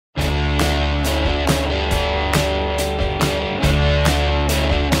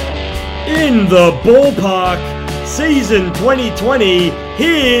In the Ballpark, season 2020,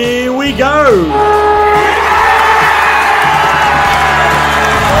 here we go!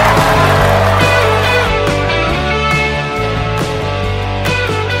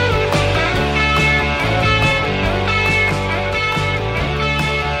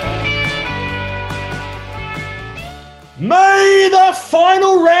 May the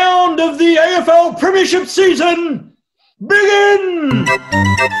final round of the AFL Premiership season begin!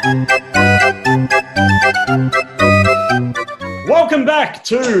 Welcome back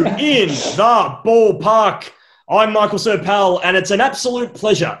to In the Ballpark. I'm Michael Serpell, and it's an absolute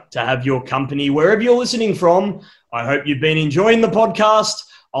pleasure to have your company wherever you're listening from. I hope you've been enjoying the podcast,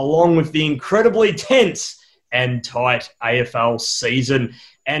 along with the incredibly tense and tight AFL season.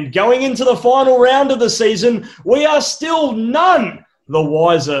 And going into the final round of the season, we are still none the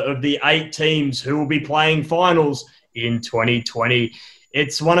wiser of the 8 teams who will be playing finals in 2020.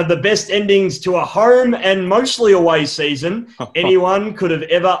 It's one of the best endings to a home and mostly away season anyone could have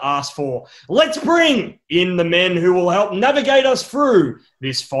ever asked for. Let's bring in the men who will help navigate us through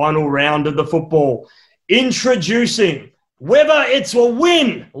this final round of the football. Introducing, whether it's a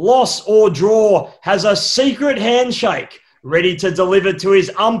win, loss or draw, has a secret handshake ready to deliver to his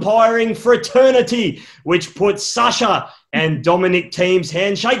umpiring fraternity, which puts Sasha and Dominic Thiem's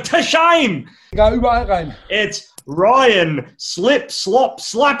handshake to shame. It's Ryan Slip Slop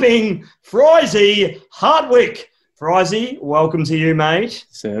Slapping Frizy Hardwick. Frizy, welcome to you, mate.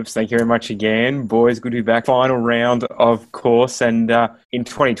 Serbs, thank you very much again. Boys, good to be back. Final round, of course. And in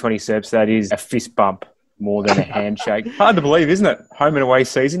 2020, Serbs, that is a fist bump more than a handshake. Hard to believe, isn't it? Home and away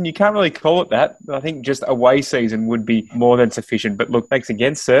season. You can't really call it that. I think just away season would be more than sufficient. But look, thanks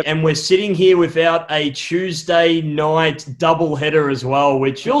again, sir. And we're sitting here without a Tuesday night doubleheader as well,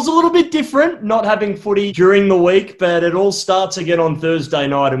 which feels a little bit different, not having footy during the week, but it all starts again on Thursday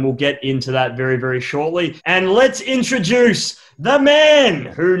night, and we'll get into that very, very shortly. And let's introduce the man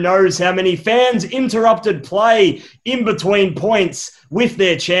who knows how many fans interrupted play in between points with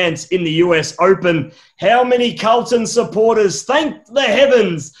their chance in the US Open. How many Carlton supporters thanked the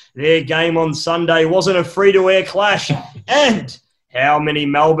heavens their game on Sunday wasn't a free-to-air clash? And how many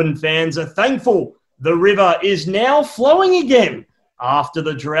Melbourne fans are thankful the river is now flowing again after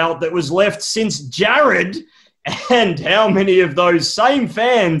the drought that was left since Jared? And how many of those same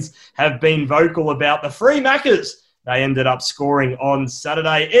fans have been vocal about the free Maccas they ended up scoring on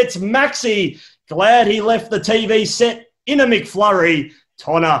Saturday? It's Maxi. Glad he left the TV set in a McFlurry.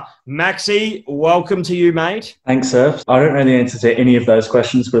 Tonner. Maxi, welcome to you, mate. Thanks, sir. I don't know the answer to any of those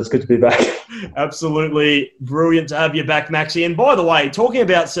questions, but it's good to be back. Absolutely brilliant to have you back, Maxi. And by the way, talking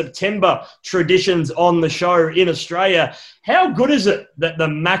about September traditions on the show in Australia, how good is it that the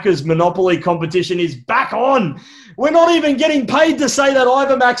Macca's Monopoly competition is back on? We're not even getting paid to say that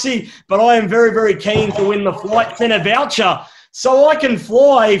either, Maxi, but I am very, very keen to win the Flight Centre voucher so I can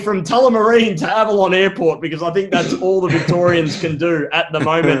fly from Tullamarine to Avalon Airport, because I think that's all the Victorians can do at the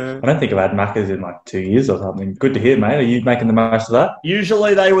moment. I don't think I've had Maccas in like 2 years or something. Good to hear, mate. Are you making the most of that?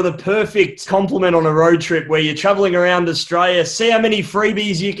 Usually they were the perfect complement on a road trip where you're travelling around Australia, see how many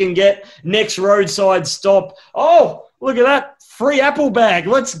freebies you can get, next roadside stop. Oh, look at that. Free apple bag.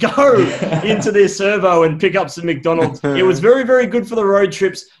 Let's go into their servo and pick up some McDonald's. It was very, very good for the road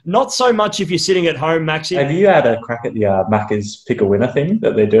trips. Not so much if you're sitting at home, Maxi. Have you had a crack at the Macca's Pick a Winner thing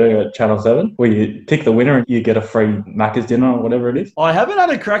that they're doing at Channel 7? Where you pick the winner and you get a free Macca's dinner or whatever it is? I haven't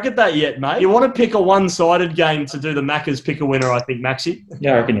had a crack at that yet, mate. You want to pick a one-sided game to do the Macca's Pick a Winner, I think, Maxi.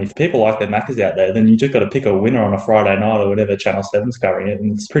 Yeah, I reckon if people like their Macca's out there, then you just got to pick a winner on a Friday night or whatever Channel 7's covering it,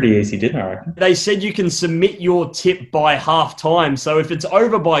 and it's pretty easy dinner, I reckon. They said you can submit your tip by half-time. So if it's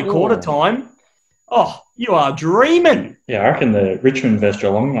over by quarter time, you are dreaming. Yeah, I reckon the Richmond vs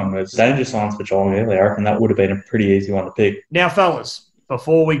Geelong one was danger signs for Geelong earlier. I reckon that would have been a pretty easy one to pick. Now, fellas,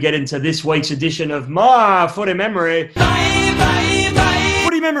 before we get into this week's edition of My Footy Memory,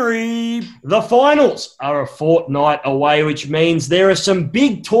 Footy Memory, the finals are a fortnight away, which means there are some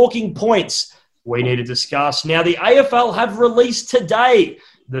big talking points we need to discuss. Now, the AFL have released today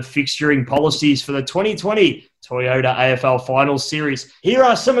the fixturing policies for the 2020 Toyota AFL Finals Series. Here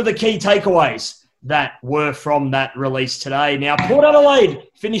are some of the key takeaways that were from that release today. Now, Port Adelaide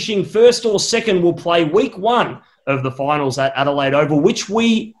finishing first or second will play week 1 of the finals at Adelaide Oval, which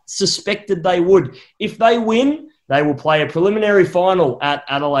we suspected they would. If they win, they will play a preliminary final at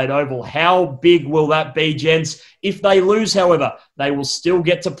Adelaide Oval. How big will that be, gents? If they lose, however, they will still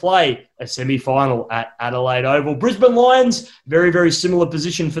get to play a semi-final at Adelaide Oval. Brisbane Lions, very, very similar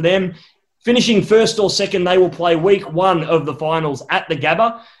position for them. Finishing first or second, they will play week 1 of the finals at the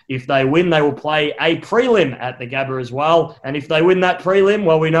Gabba. If they win, they will play a prelim at the Gabba as well. And if they win that prelim,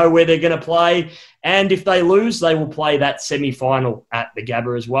 well, we know where they're going to play. And if they lose, they will play that semi-final at the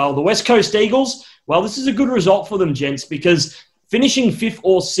Gabba as well. The West Coast Eagles, well, this is a good result for them, gents, because finishing 5th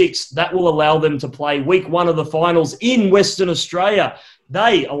or 6th, that will allow them to play week 1 of the finals in Western Australia.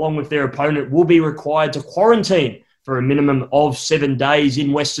 They, along with their opponent, will be required to quarantine for a minimum of 7 days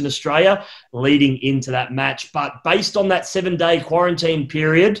in Western Australia leading into that match. But based on that 7-day quarantine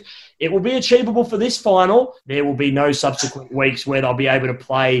period, it will be achievable for this final. There will be no subsequent weeks where they'll be able to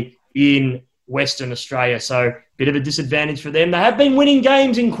play in Western Australia. So bit of a disadvantage for them. They have been winning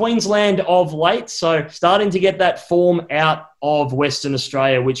games in Queensland of late, so starting to get that form out of Western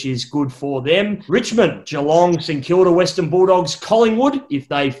Australia, which is good for them. Richmond, Geelong, St Kilda, Western Bulldogs, Collingwood, if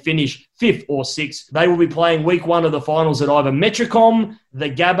they finish 5th or 6th, they will be playing week 1 of the finals at either Metricon,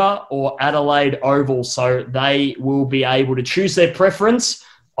 the Gabba, or Adelaide Oval. So they will be able to choose their preference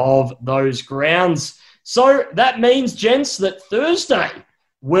of those grounds. So that means, gents, that Thursday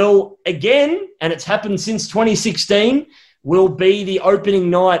will again, and it's happened since 2016, will be the opening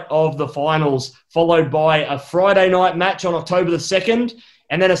night of the finals, followed by a Friday night match on October the 2nd,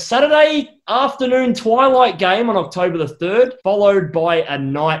 and then a Saturday afternoon twilight game on October the 3rd, followed by a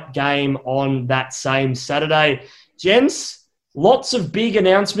night game on that same Saturday. Gents, lots of big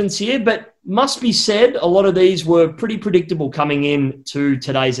announcements here, but must be said, a lot of these were pretty predictable coming in to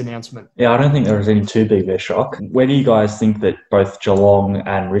today's announcement. Yeah, I don't think there was any too big of a shock. Where do you guys think that both Geelong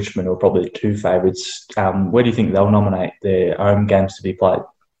and Richmond are probably 2 favourites? Where do you think they'll nominate their home games to be played?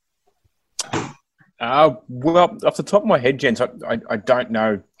 Well, off the top of my head, gents, I don't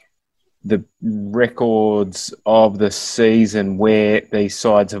know the records of the season where these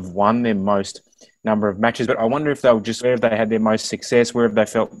sides have won their most number of matches, but I wonder if they'll just, where have they had their most success, where have they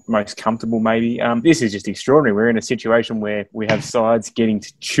felt most comfortable maybe. This is just extraordinary. We're in a situation where we have sides getting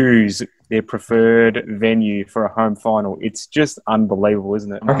to choose their preferred venue for a home final. It's just unbelievable,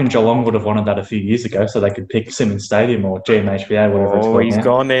 isn't it? I reckon Geelong would have wanted that a few years ago so they could pick Simmons Stadium or GMHBA, whatever it's called. He's now.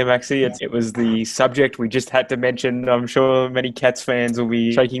 gone there, Maxie. It was the subject we just had to mention. I'm sure many Cats fans will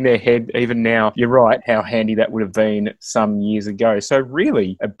be shaking their head even now. You're right, how handy that would have been some years ago. So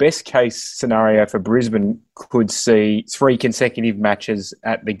really, a best case scenario for Brisbane could see 3 consecutive matches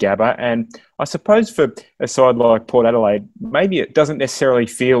at the Gabba. And I suppose for a side like Port Adelaide, maybe it doesn't necessarily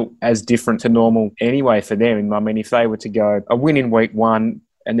feel as different to normal anyway for them. I mean, if they were to go a win in week 1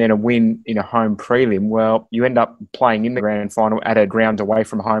 and then a win in a home prelim, well, you end up playing in the grand final at a ground away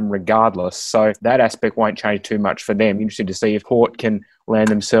from home regardless. So that aspect won't change too much for them. Interested to see if Port can land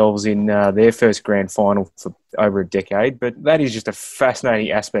themselves in their first grand final for over a decade. But that is just a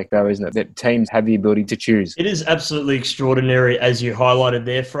fascinating aspect, though, isn't it? That teams have the ability to choose. It is absolutely extraordinary, as you highlighted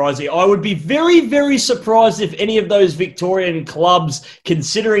there, Frizy. I would be very, very surprised if any of those Victorian clubs,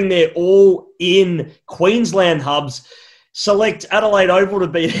 considering they're all in Queensland hubs, select Adelaide Oval to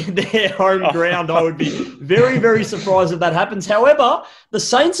be their home ground. I would be very, very surprised if that happens. However, the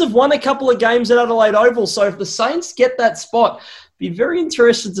Saints have won a couple of games at Adelaide Oval, so if the Saints get that spot, be very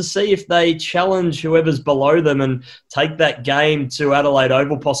interested to see if they challenge whoever's below them and take that game to Adelaide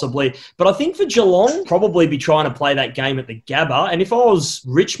Oval possibly. But I think for Geelong, probably be trying to play that game at the Gabba. And if I was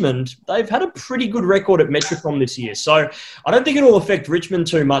Richmond, they've had a pretty good record at Metricon this year. So I don't think it'll affect Richmond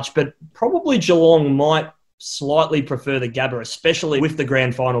too much, but probably Geelong might slightly prefer the Gabba, especially with the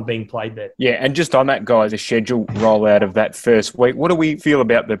grand final being played there. Yeah, and just on that, guys, the schedule rollout of that first week, what do we feel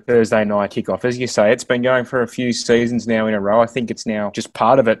about the Thursday night kickoff? As you say, it's been going for a few seasons now in a row. I think it's now just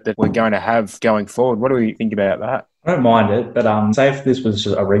part of it that we're going to have going forward. What do we think about that? I don't mind it, but say if this was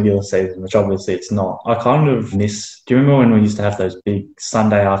just a regular season, which obviously it's not, I kind of miss... Do you remember when we used to have those big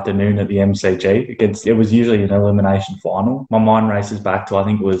Sunday afternoon at the MCG? It was usually an elimination final. My mind races back to, I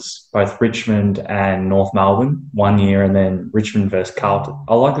think it was both Richmond and North Melbourne one year, and then Richmond versus Carlton.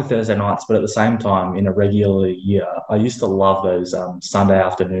 I like the Thursday nights, but at the same time, in a regular year, I used to love those Sunday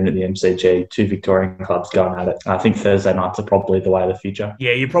afternoon at the MCG, 2 Victorian clubs going at it. I think Thursday nights are probably the way of the future.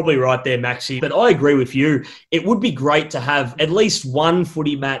 Yeah, you're probably right there, Maxie. But I agree with you. It would be great to have at least one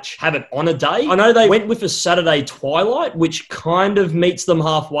footy match, have it on a day. I know they went with a Saturday twilight, which kind of meets them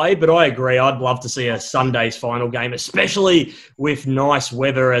halfway, but I agree. I'd love to see a Sunday's final game, especially with nice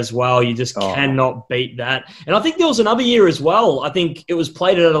weather as well. You just cannot beat that. And I think there was another year as well. I think it was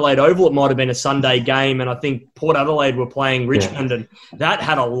played at Adelaide Oval. It might have been a Sunday game, and I think Port Adelaide were playing Richmond, and that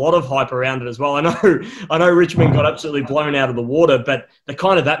had a lot of hype around it as well. I know Richmond got absolutely blown out of the water, but the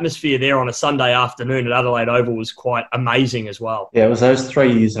kind of atmosphere there on a Sunday afternoon at Adelaide Oval was quite amazing as well. Yeah, it was those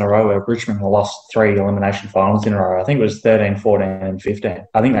 3 years in a row where Richmond lost 3 elimination finals in a row. I think it was 13, 14 and 15.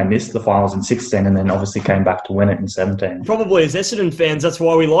 I think they missed the finals in 16 and then obviously came back to win it in 17. Probably as Essendon fans, that's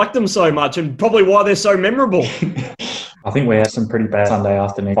why we like them so much and probably why they're so memorable. I think we had some pretty bad Sunday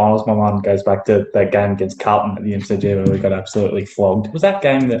afternoon finals. My mind goes back to that game against Carlton at the MCG where we got absolutely flogged. Was that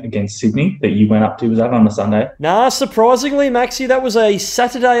game against Sydney that you went up to, was that on a Sunday? Nah, surprisingly, Maxie, that was a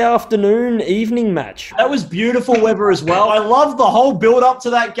Saturday afternoon evening match. That was beautiful weather as well. I loved the whole build-up to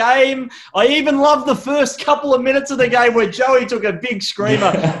that game. I even loved the first couple of minutes of the game where Joey took a big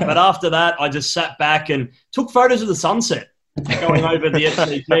screamer. But after that, I just sat back and took photos of the sunset going over the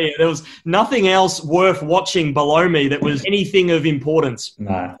FCG. There was nothing else worth watching below me that was anything of importance.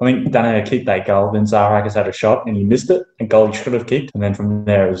 No. I think Danaher kicked that goal, then Zaharakis had a shot and he missed it, and goal he should have kicked, and then from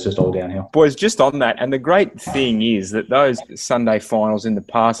there it was just all downhill. Boys, just on that, and the great thing is that those Sunday finals in the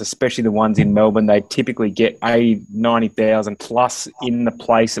past, especially the ones in Melbourne, they typically get 80, 90,000 plus in the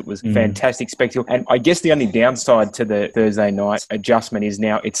place. It was fantastic spectacle. And I guess the only downside to the Thursday night adjustment is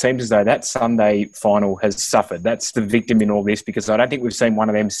now it seems as though that Sunday final has suffered. That's the victim in all this, because I don't think we've seen one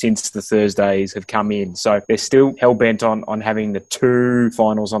of them since the Thursdays have come in. So they're still hell-bent on having the 2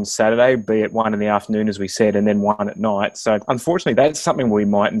 finals on Saturday, be it one in the afternoon, as we said, and then one at night. So unfortunately, that's something we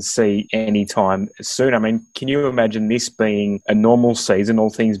mightn't see anytime soon. I mean, can you imagine this being a normal season,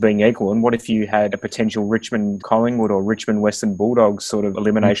 all things being equal? And what if you had a potential Richmond-Collingwood or Richmond-Western Bulldogs sort of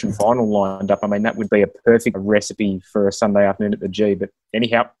elimination final lined up? I mean, that would be a perfect recipe for a Sunday afternoon at the G. But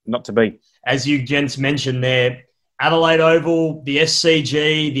anyhow, not to be. As you gents mentioned there, Adelaide Oval, the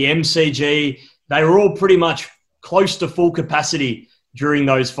SCG, the MCG, they were all pretty much close to full capacity during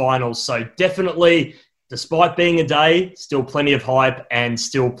those finals. So definitely, despite being a day, still plenty of hype and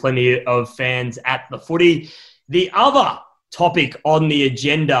still plenty of fans at the footy. The other topic on the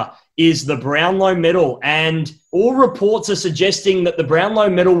agenda is the Brownlow Medal, and all reports are suggesting that the Brownlow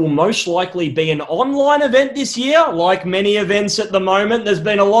Medal will most likely be an online event this year. Like many events at the moment, there's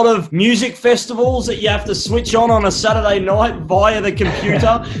been a lot of music festivals that you have to switch on a Saturday night via the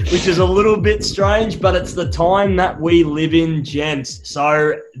computer, which is a little bit strange, but it's the time that we live in, gents.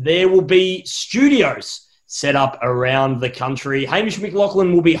 So there will be studios set up around the country. Hamish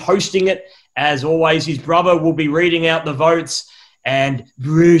McLaughlin will be hosting it. As always, his brother will be reading out the votes, and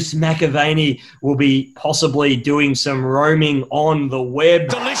Bruce McAvaney will be possibly doing some roaming on the web.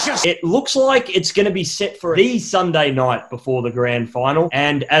 Delicious. It looks like it's going to be set for the Sunday night before the grand final.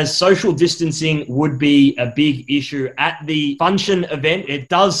 And as social distancing would be a big issue at the function event, it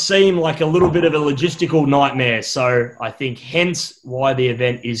does seem like a little bit of a logistical nightmare. So I think hence why the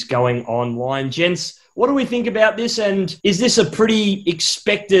event is going online. Gents, what do we think about this? And is this a pretty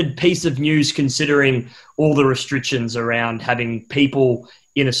expected piece of news considering all the restrictions around having people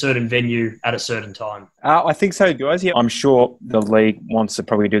in a certain venue at a certain time? I think so, guys. Yeah, I'm sure the league wants to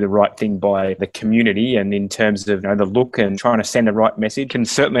probably do the right thing by the community, and in terms of the look and trying to send the right message, can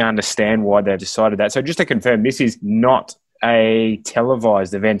certainly understand why they've decided that. So just to confirm, this is not a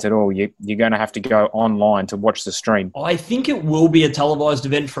televised event at all. You're going to have to go online to watch the stream. I think it will be a televised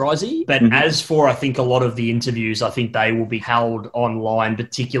event, Frizy, but as for, I think, a lot of the interviews, I think they will be held online,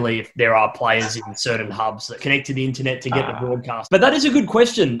 particularly if there are players in certain hubs that connect to the internet to get the broadcast. But that is a good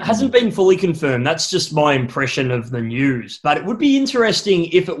question. Hasn't been fully confirmed. That's just my impression of the news. But it would be interesting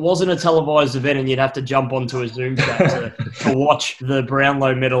if it wasn't a televised event and you'd have to jump onto a Zoom chat to watch the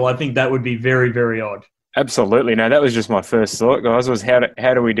Brownlow Medal. I think that would be very, very odd. Absolutely. No, that was just my first thought, guys, was how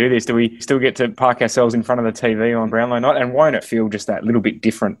do we do this? Do we still get to park ourselves in front of the TV on Brownlow night? And won't it feel just that little bit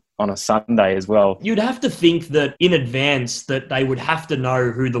different on a Sunday as well? You'd have to think that in advance that they would have to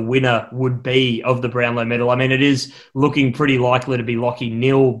know who the winner would be of the Brownlow Medal. I mean, it is looking pretty likely to be Lachie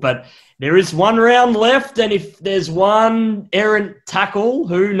Neale, but there is one round left, and if there's one errant tackle,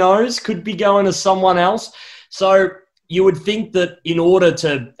 who knows, could be going to someone else. So you would think that in order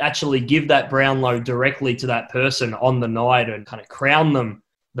to actually give that Brownlow directly to that person on the night and kind of crown them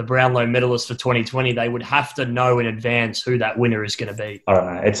the Brownlow medalist for 2020, they would have to know in advance who that winner is going to be. I don't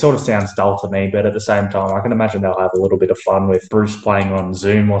know. It sort of sounds dull to me, but at the same time, I can imagine they'll have a little bit of fun with Bruce playing on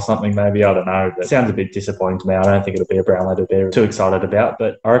Zoom or something, maybe. I don't know. But it sounds a bit disappointing to me. I don't think it'll be a Brownlow to be too excited about,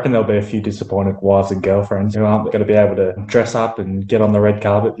 but I reckon there'll be a few disappointed wives and girlfriends who aren't going to be able to dress up and get on the red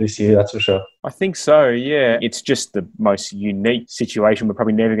carpet this year, that's for sure. I think so, yeah. It's just the most unique situation. We're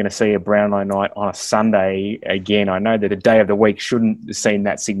probably never going to see a Brownlow night on a Sunday again. I know that the day of the week shouldn't seem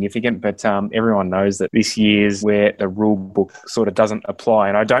that significant, but everyone knows that this year's where the rule book sort of doesn't apply.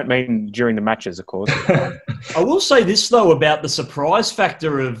 And I don't mean during the matches, of course. I will say this, though, about the surprise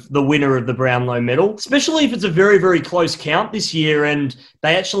factor of the winner of the Brownlow medal, especially if it's a very, very close count this year and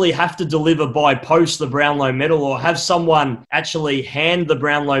they actually have to deliver by post the Brownlow medal or have someone actually hand the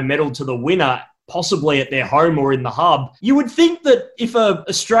Brownlow medal to the winner, possibly at their home or in the hub. You would think that if a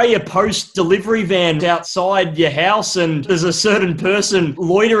Australia Post delivery van outside your house and there's a certain person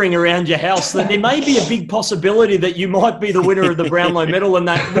loitering around your house, that there may be a big possibility that you might be the winner of the Brownlow medal, and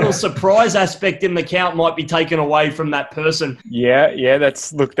that little surprise aspect in the count might be taken away from that person. Yeah,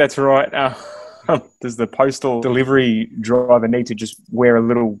 that's right. Does the postal delivery driver need to just wear a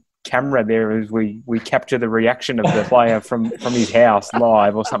little camera there as we capture the reaction of the player from his house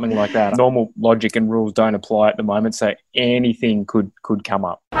live or something like that? Normal logic and rules don't apply at the moment, so anything could come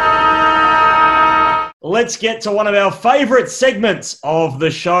up. Let's get to one of our favourite segments of the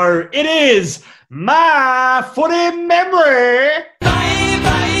show. It is My Footy Memory.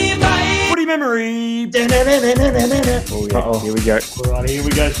 Footy Memory. Oh, yeah. Here we go. All right, here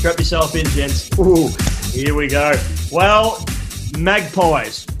we go. Strap yourself in, gents. Ooh, here we go. Well,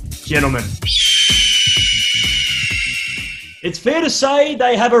 Magpies, gentlemen. It's fair to say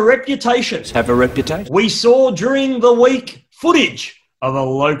they have a reputation. We saw during the week footage of a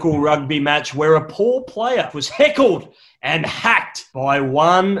local rugby match where a poor player was heckled and hacked by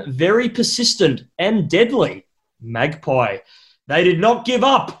one very persistent and deadly magpie. They did not give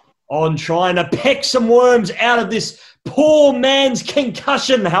up on trying to peck some worms out of this poor man's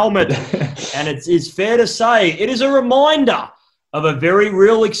concussion helmet. And it's fair to say it is a reminder of a very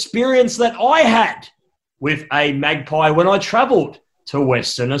real experience that I had with a magpie when I travelled to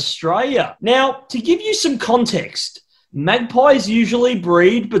Western Australia. Now, to give you some context, magpies usually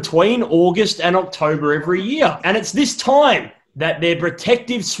breed between August and October every year. And it's this time that their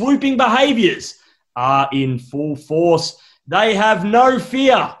protective swooping behaviours are in full force. They have no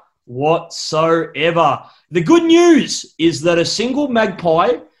fear whatsoever. The good news is that a single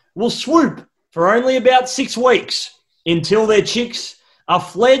magpie will swoop for only about 6 weeks until their chicks are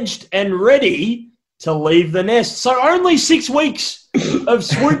fledged and ready to leave the nest. So only 6 weeks of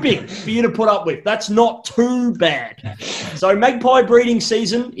swooping for you to put up with. That's not too bad. So magpie breeding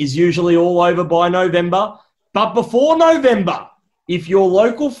season is usually all over by November. But before November, if your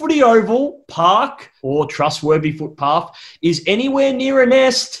local footy oval, park, or trustworthy footpath is anywhere near a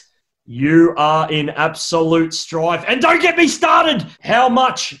nest, you are in absolute strife. And don't get me started how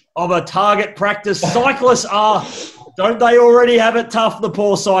much of a target practice cyclists are. Don't they already have it tough, the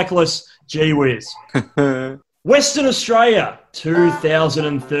poor cyclists? Gee whiz. Western Australia,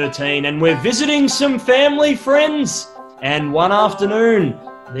 2013, and we're visiting some family friends. And one afternoon,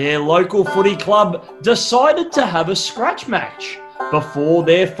 their local footy club decided to have a scratch match before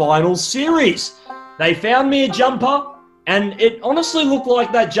their final series. They found me a jumper, and it honestly looked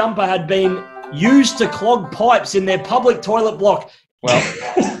like that jumper had been used to clog pipes in their public toilet block.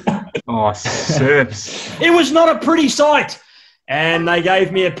 Well, Sirs. It was not a pretty sight. And they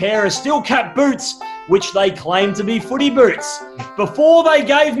gave me a pair of steel cap boots, which they claimed to be footy boots. Before they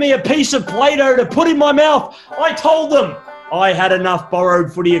gave me a piece of Play-Doh to put in my mouth, I told them I had enough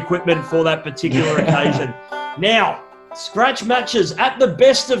borrowed footy equipment for that particular occasion. Now, scratch matches at the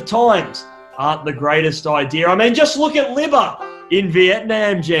best of times aren't the greatest idea. I mean, just look at Libba in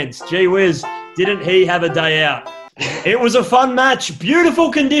Vietnam, gents. Gee whiz, didn't he have a day out? It was a fun match. Beautiful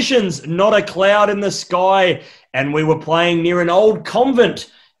conditions, not a cloud in the sky. And we were playing near an old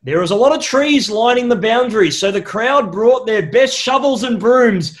convent. There was a lot of trees lining the boundaries, so the crowd brought their best shovels and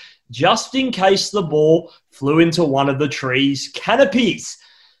brooms just in case the ball flew into one of the tree's canopies.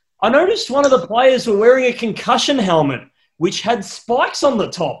 I noticed one of the players were wearing a concussion helmet, which had spikes on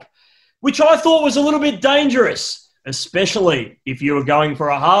the top, which I thought was a little bit dangerous, especially if you were going for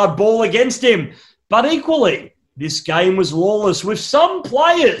a hard ball against him. But equally, this game was lawless, with some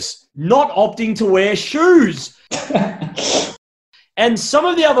players not opting to wear shoes. And some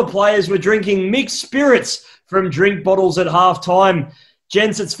of the other players were drinking mixed spirits from drink bottles at halftime.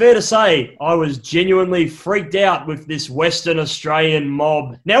 Gents, it's fair to say I was genuinely freaked out with this Western Australian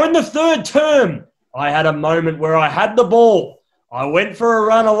mob. Now, in the third term, I had a moment where I had the ball. I went for a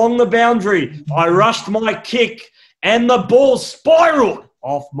run along the boundary. I rushed my kick, and the ball spiraled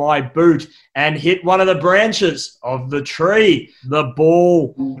off my boot and hit one of the branches of the tree. The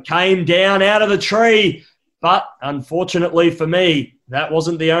ball came down out of the tree, but unfortunately for me, that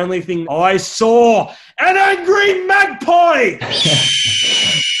wasn't the only thing I saw. An angry magpie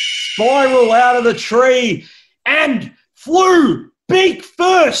spiral out of the tree and flew beak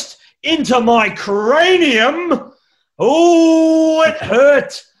first into my cranium. Oh, it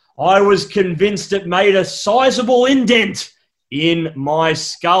hurt. I was convinced it made a sizable indent in my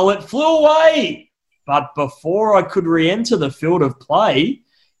skull. It flew away. But before I could re-enter the field of play,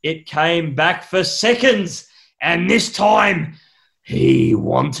 it came back for seconds. And this time, He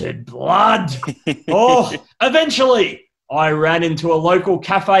wanted blood. Eventually, I ran into a local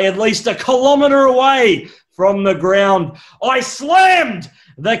cafe at least a kilometre away from the ground. I slammed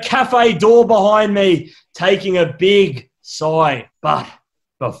the cafe door behind me, taking a big sigh. But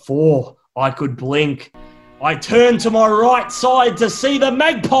before I could blink, I turned to my right side to see the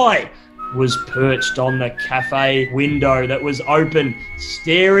magpie was perched on the cafe window that was open,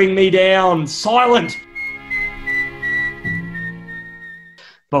 staring me down, silent,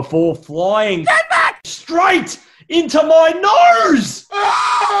 before flying straight into my nose.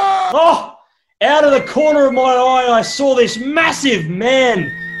 Out of the corner of my eye, I saw this massive man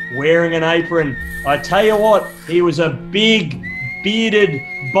wearing an apron. I tell you what, he was a big, bearded,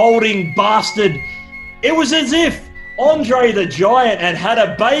 balding bastard. It was as if Andre the Giant had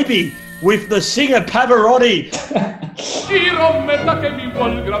a baby with the singer Pavarotti.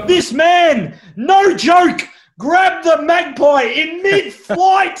 This man, no joke, grabbed the magpie in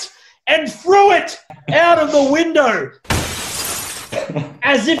mid-flight and threw it out of the window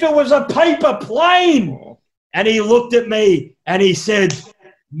as if it was a paper plane. And he looked at me and he said,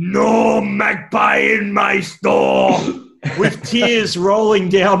 "No magpie in my store." With tears rolling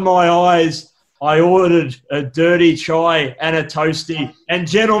down my eyes, I ordered a dirty chai and a toasty. And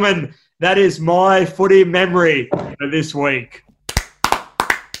gentlemen, that is my footy memory for this week.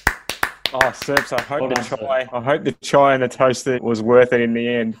 Oh, Serps, I hope the chai and the toaster was worth it in the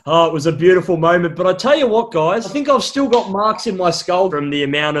end. Oh, it was a beautiful moment. But I tell you what, guys, I think I've still got marks in my skull from the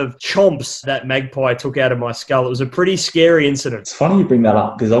amount of chomps that magpie took out of my skull. It was a pretty scary incident. It's funny you bring that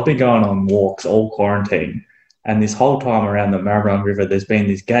up because I've been going on walks all quarantine. And this whole time around the Maribyrnong River, there's been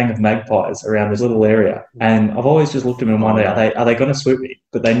this gang of magpies around this little area. And I've always just looked at them and wondered, are they going to swoop me?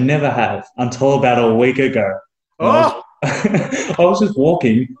 But they never have until about a week ago. I was just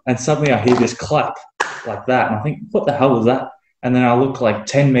walking and suddenly I hear this clap like that. And I think, what the hell was that? And then I look like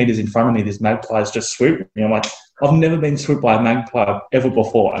 10 meters in front of me, this magpie is just swooping me. I'm like, I've never been swooped by a magpie ever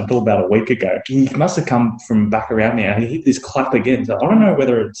before until about a week ago. He must have come from back around me and he hit this clap again. So I don't know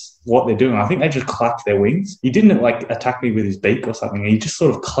whether it's what they're doing. I think they just clapped their wings. He didn't attack me with his beak or something. He just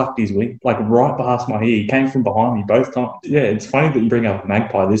sort of clapped his wing right past my ear. He came from behind me both times. Yeah, it's funny that you bring up a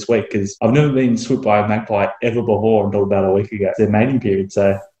magpie this week because I've never been swooped by a magpie ever before until about a week ago. It's their mating period,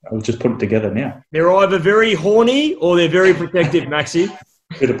 so I'll just put it together now. They're either very horny or they're very protective, Maxi.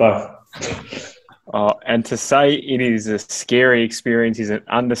 Bit of both. And to say it is a scary experience is an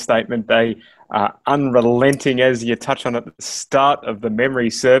understatement. They are unrelenting, as you touch on at the start of the memory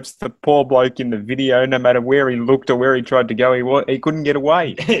serves. The poor bloke in the video, no matter where he looked or where he tried to go, he couldn't get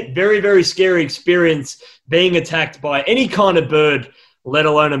away. Very, very scary experience being attacked by any kind of bird, let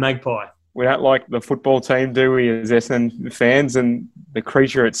alone a magpie. We don't like the football team, do we, as Essendon fans? And the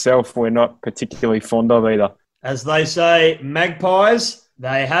creature itself we're not particularly fond of either. As they say, magpies,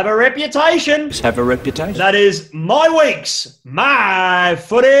 they have a reputation. Just have a reputation. That is my week's My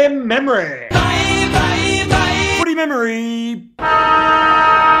Footy Memory. Footy Memory.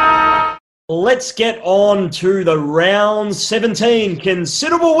 Let's get on to the round 17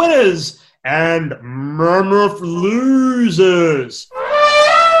 considerable winners and mammoth losers.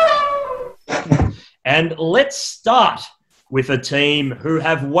 And let's start with a team who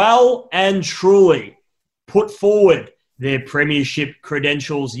have well and truly put forward their premiership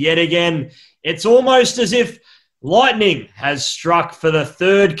credentials yet again. It's almost as if lightning has struck for the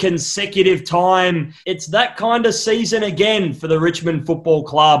third consecutive time. It's that kind of season again for the Richmond Football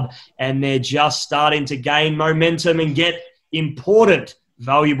Club, and they're just starting to gain momentum and get important,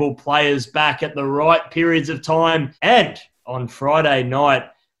 valuable players back at the right periods of time. And on Friday night,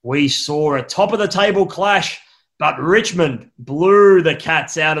 we saw a top-of-the-table clash, but Richmond blew the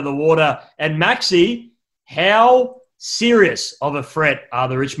Cats out of the water. And Maxi, how serious of a threat are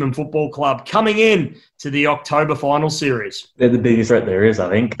the Richmond Football Club coming in to the October final series? They're the biggest threat there is,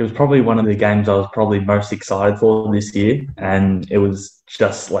 I think. It was probably one of the games I was probably most excited for this year, and it was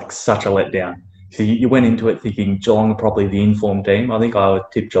just such a letdown. So you went into it thinking Geelong are probably the informed team. I think I would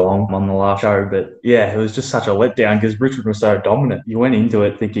tip Geelong on the last show. But yeah, it was just such a letdown because Richmond was so dominant. You went into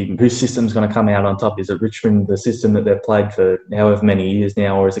it thinking whose system's going to come out on top? Is it Richmond, the system that they've played for however many years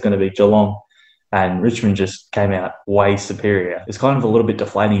now, or is it going to be Geelong? And Richmond just came out way superior. It's kind of a little bit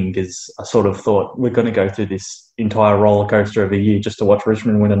deflating because I sort of thought we're going to go through this entire roller coaster of a year just to watch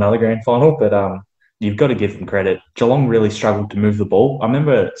Richmond win another grand final. But you've got to give them credit. Geelong really struggled to move the ball. I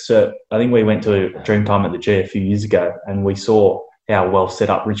remember, I think we went to Dreamtime at the G a few years ago and we saw how well set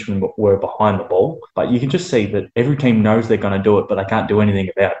up Richmond were behind the ball. But you can just see that every team knows they're going to do it, but they can't do anything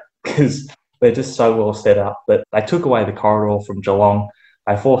about it because they're just so well set up. But they took away the corridor from Geelong.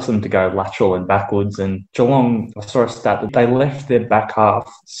 they forced them to go lateral and backwards. And Geelong, I saw a stat that they left their back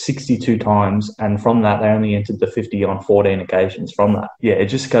half 62 times, and from that, they only entered the 50 on 14 occasions from that. Yeah, it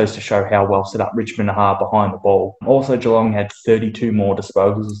just goes to show how well set up Richmond are behind the ball. Also, Geelong had 32 more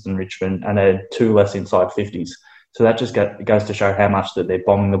disposals than Richmond and had 2 less inside 50s. So that just goes to show how much that they're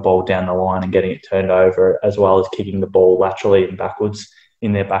bombing the ball down the line and getting it turned over, as well as kicking the ball laterally and backwards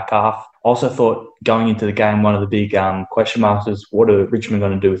in their back half. Also thought going into the game, one of the big question marks is what are Richmond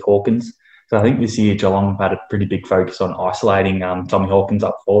going to do with Hawkins? So I think this year Geelong have had a pretty big focus on isolating Tommy Hawkins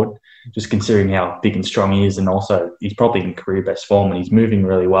up forward, just considering how big and strong he is, and also he's probably in career best form and he's moving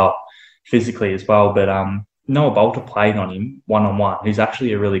really well physically as well. But Noah Bolter played on him one-on-one, who's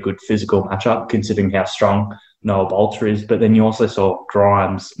actually a really good physical matchup considering how strong Noah Bolter is. But then you also saw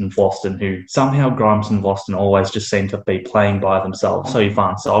Grimes and Vlauston, who somehow Grimes and Vlauston always just seem to be playing by themselves. So you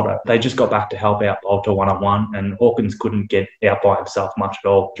find Soldo. They just got back to help out Bolter one-on-one, and Hawkins couldn't get out by himself much at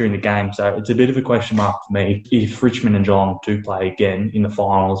all during the game. So it's a bit of a question mark for me. If Richmond and Geelong do play again in the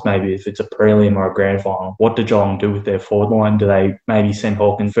finals, maybe if it's a prelim or a grand final, what do Geelong do with their forward line? Do they maybe send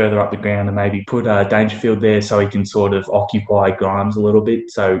Hawkins further up the ground and maybe put Dangerfield there so he can sort of occupy Grimes a little bit,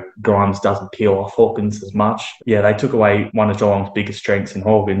 so Grimes doesn't peel off Hawkins as much? Yeah, they took away one of Geelong's biggest strengths in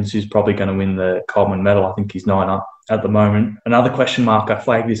Hawkins, who's probably going to win the Coleman medal. I think he's 9 up at the moment. Another question mark, I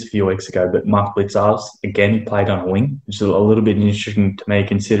flagged this a few weeks ago, but Mark Blitzars, again, he played on a wing, which is a little bit interesting to me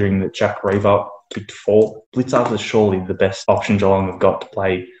considering that Jack Revolt kicked 4. Blitzars is surely the best option Geelong have got to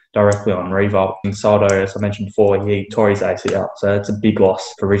play directly on Revolt. And Soldo, as I mentioned before, he tore his ACL. So it's a big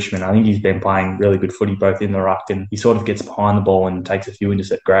loss for Richmond. I think he's been playing really good footy both in the ruck, and he sort of gets behind the ball and takes a few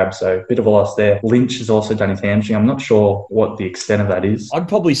intercept grabs. So a bit of a loss there. Lynch has also done his hamstring. I'm not sure what the extent of that is. I'd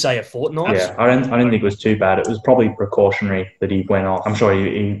probably say a fortnight. Yeah, I don't think it was too bad. It was probably precautionary that he went off. I'm sure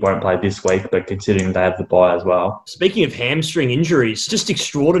he won't play this week, but considering they have the bye as well. Speaking of hamstring injuries, just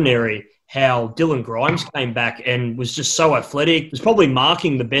extraordinary how Dylan Grimes came back and was just so athletic. Was probably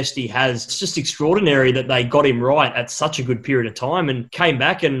marking the best he has. It's just extraordinary that they got him right at such a good period of time and came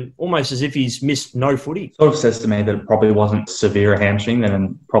back and almost as if he's missed no footy. Sort of says to me that it probably wasn't severe a hamstring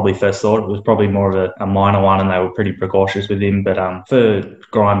than probably first thought. It was probably more of a minor one, and they were pretty precautious with him. But for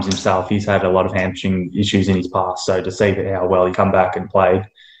Grimes himself, he's had a lot of hamstring issues in his past. So to see how well he come back and played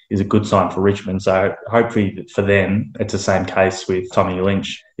is a good sign for Richmond. So hopefully for them, it's the same case with Tommy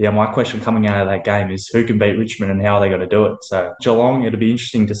Lynch. Yeah, my question coming out of that game is who can beat Richmond and how are they going to do it? So Geelong, it'll be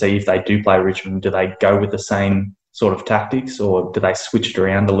interesting to see if they do play Richmond. Do they go with the same sort of tactics or do they switch it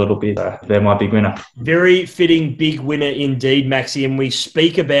around a little bit? So they're my big winner. Very fitting big winner indeed, Maxi. And we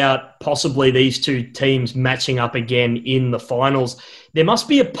speak about possibly these two teams matching up again in the finals. There must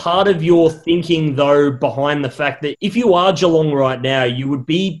be a part of your thinking, though, behind the fact that if you are Geelong right now, you would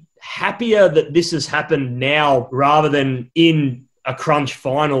be happier that this has happened now rather than in a crunch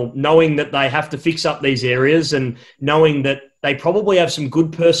final, knowing that they have to fix up these areas and knowing that they probably have some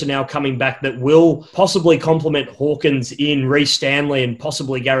good personnel coming back that will possibly complement Hawkins in Reece Stanley and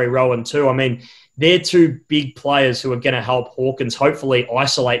possibly Gary Rowan too. I mean, they're two big players who are going to help Hawkins hopefully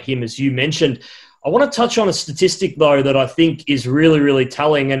isolate him, as you mentioned. I want to touch on a statistic, though, that I think is really, really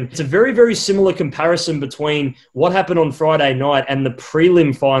telling. And it's a very, very similar comparison between what happened on Friday night and the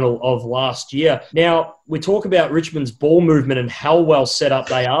prelim final of last year. Now, we talk about Richmond's ball movement and how well set up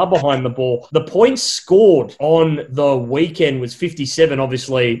they are behind the ball. The points scored on the weekend was 57,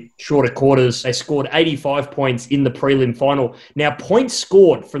 obviously shorter quarters. They scored 85 points in the prelim final. Now, points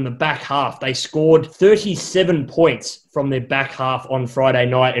scored from the back half. They scored 37 points from their back half on Friday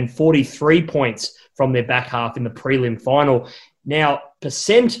night and 43 points from their back half in the prelim final. Now,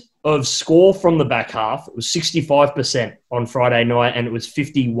 percent of score from the back half, it was 65% on Friday night and it was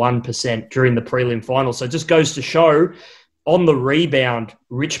 51% during the prelim final. So it just goes to show on the rebound,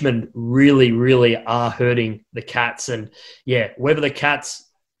 Richmond really, really are hurting the Cats. And yeah, whether the Cats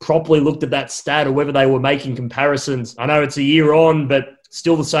properly looked at that stat or whether they were making comparisons, I know it's a year on, but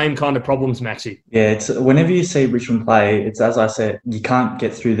still the same kind of problems, Maxi. Yeah, it's whenever you see Richmond play, it's as I said, you can't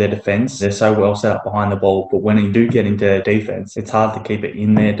get through their defence. They're so well set up behind the ball, but when you do get into their defence, it's hard to keep it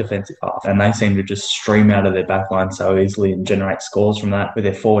in their defensive half. And they seem to just stream out of their back line so easily and generate scores from that with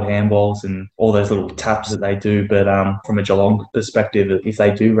their forward handballs and all those little taps that they do. But from a Geelong perspective, if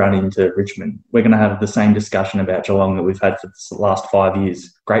they do run into Richmond, we're going to have the same discussion about Geelong that we've had for the last 5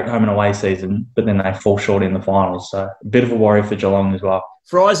 years. Great home and away season, but then they fall short in the finals. So a bit of a worry for Geelong as well.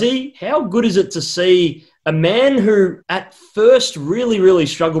 Frizy, how good is it to see a man who at first really, really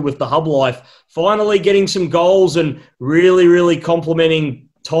struggled with the hub life, finally getting some goals and really, really complimenting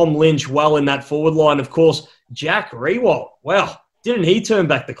Tom Lynch well in that forward line? Of course, Jack Riewoldt. Wow, Didn't he turn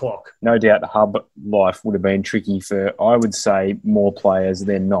back the clock? No doubt hub life would have been tricky for, I would say, more players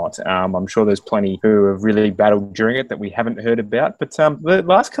than not. I'm sure there's plenty who have really battled during it that we haven't heard about. But the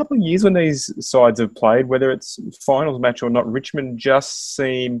last couple of years when these sides have played, whether it's finals match or not, Richmond just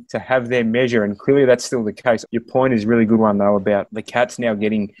seem to have their measure. And clearly that's still the case. Your point is a really good one, though, about the Cats now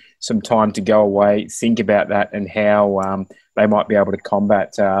getting some time to go away, think about that and how they might be able to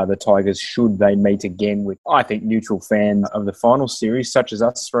combat the Tigers should they meet again with, I think, neutral fans of the final series, such as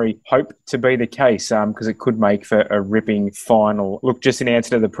us three, hope to be the case because it could make for a ripping final. Look, just in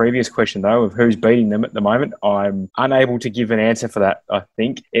answer to the previous question, though, of who's beating them at the moment, I'm unable to give an answer for that, I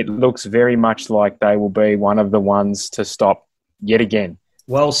think. It looks very much like they will be one of the ones to stop yet again.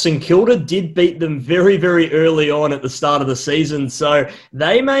 Well, St Kilda did beat them very, very early on at the start of the season, so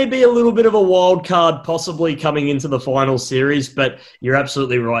they may be a little bit of a wild card possibly coming into the final series, but you're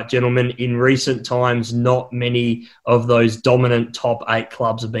absolutely right, gentlemen. In recent times, not many of those dominant top 8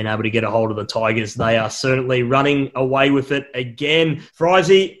 clubs have been able to get a hold of the Tigers. They are certainly running away with it again.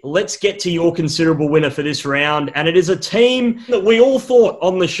 Frizy, let's get to your considerable winner for this round, and it is a team that we all thought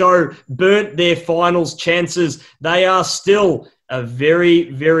on the show burnt their finals chances. They are still a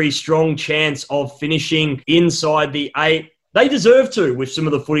very, very strong chance of finishing inside the 8. They deserve to with some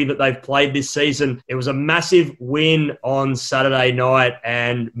of the footy that they've played this season. It was a massive win on Saturday night,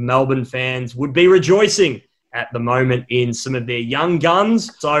 and Melbourne fans would be rejoicing at the moment in some of their young guns.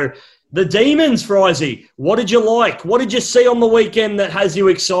 So the Demons, Frizy, what did you like? What did you see on the weekend that has you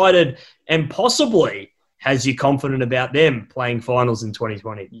excited and possibly has you confident about them playing finals in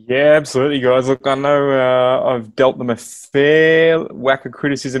 2020? Yeah, absolutely, guys. Look, I know I've dealt them a fair whack of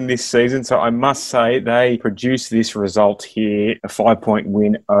criticism this season, so I must say they produced this result here, a 5-point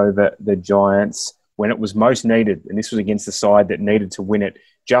win over the Giants when it was most needed, and this was against the side that needed to win it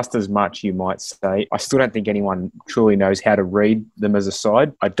just as much, you might say. I still don't think anyone truly knows how to read them as a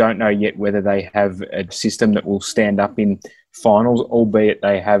side. I don't know yet whether they have a system that will stand up in finals, albeit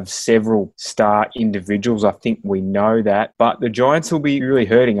they have several star individuals. I think we know that. But the Giants will be really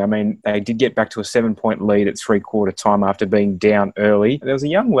hurting. I mean, they did get back to a 7-point lead at three-quarter time after being down early. There was a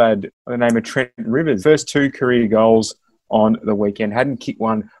young lad by the name of Trent Rivers. First 2 career goals on the weekend. Hadn't kicked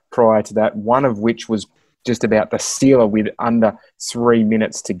one prior to that, one of which was just about the sealer with under 3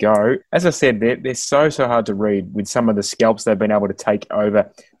 minutes to go. As I said, they're so hard to read with some of the scalps they've been able to take over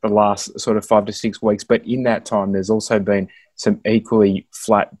the last sort of 5 to 6 weeks. But in that time, there's also been some equally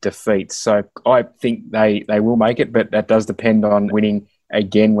flat defeats. So I think they will make it, but that does depend on winning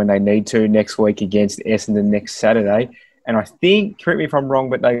again when they need to next week against Essendon next Saturday. And I think, correct me if I'm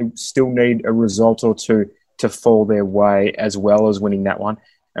wrong, but they still need a result or two to fall their way as well as winning that one.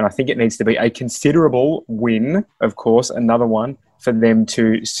 And I think it needs to be a considerable win, of course, another one for them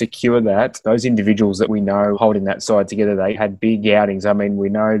to secure that. Those individuals that we know holding that side together, they had big outings. I mean, we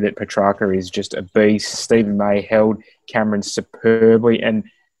know that Petrarca is just a beast. Stephen May held Cameron superbly, and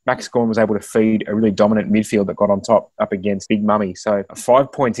Max Gawn was able to feed a really dominant midfield that got on top up against Big Mummy. So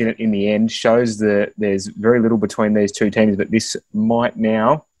 5 points in it in the end shows that there's very little between these two teams, but this might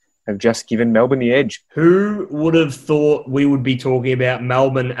now have just given Melbourne the edge. Who would have thought we would be talking about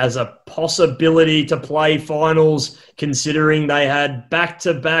Melbourne as a possibility to play finals, considering they had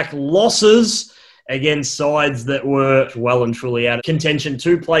back-to-back losses against sides that were well and truly out of contention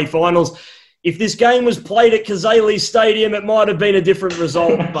to play finals? If this game was played at Kazali Stadium, it might have been a different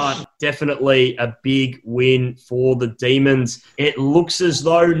result, but definitely a big win for the Demons. It looks as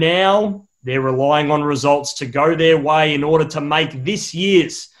though now they're relying on results to go their way in order to make this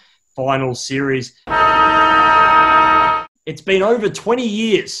year's final series. It's been over 20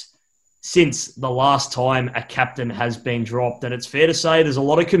 years since the last time a captain has been dropped, and it's fair to say there's a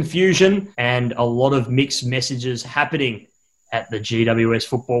lot of confusion and a lot of mixed messages happening at the GWS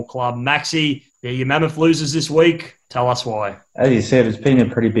Football Club. Maxi, they're your mammoth losers this week. Tell us why. As you said, it's been a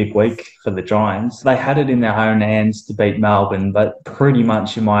pretty big week for the Giants. They had it in their own hands to beat Melbourne, but pretty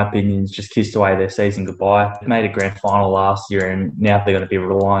much, in my opinion, just kissed away their season goodbye. They made a grand final last year, and now they're going to be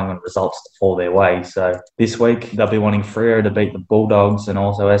relying on results to fall their way. So this week, they'll be wanting Freo to beat the Bulldogs and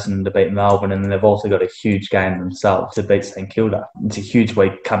also Essendon to beat Melbourne, and they've also got a huge game themselves to beat St Kilda. It's a huge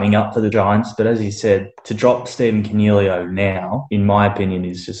week coming up for the Giants, but as you said, to drop Stephen Coniglio now, in my opinion,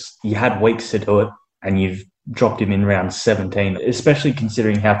 is just, you had weeks to do it, and you've dropped him in round 17, especially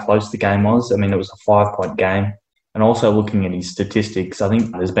considering how close the game was. I mean, it was a 5-point game. And also looking at his statistics, I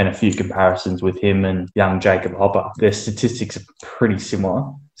think there's been a few comparisons with him and young Jacob Hopper. Their statistics are pretty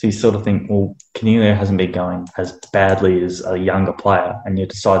similar. So you sort of think, well, Coniglio hasn't been going as badly as a younger player, and you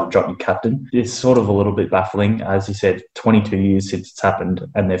decide to drop your captain. It's sort of a little bit baffling. As you said, 22 years since it's happened,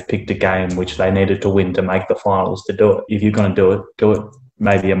 and they've picked a game which they needed to win to make the finals to do it. If you're going to do it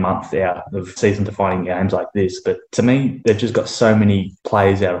maybe a month out of season-defining games like this. But to me, they've just got so many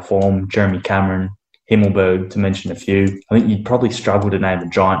players out of form. Jeremy Cameron, Himmelberg, to mention a few. I think you'd probably struggle to name a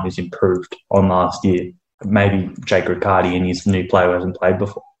Giant who's improved on last year. Maybe Jake Riccardi and his new player who hasn't played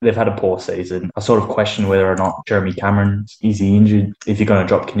before. They've had a poor season. I sort of question whether or not Jeremy Cameron, is he injured? If you're going to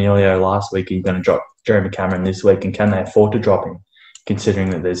drop Coniglio last week, are you going to drop Jeremy Cameron this week? And can they afford to drop him,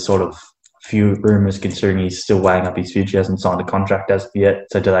 considering that there's sort of few rumours considering he's still weighing up his future, he hasn't signed a contract as of yet.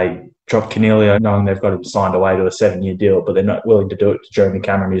 So do they drop Coniglio knowing they've got him signed away to a 7-year deal, but they're not willing to do it to Jeremy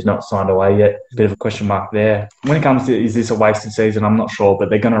Cameron, who's not signed away yet? A bit of a question mark there. When it comes to, is this a wasted season? I'm not sure,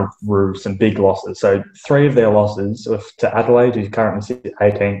 but they're going to rue some big losses. So 3 of their losses are to Adelaide, who currently sits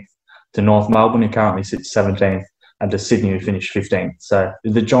 18th, to North Melbourne, who currently sits 17th, and to Sydney, who finished 15th. So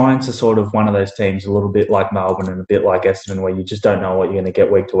the Giants are sort of one of those teams, a little bit like Melbourne and a bit like Essendon, where you just don't know what you're going to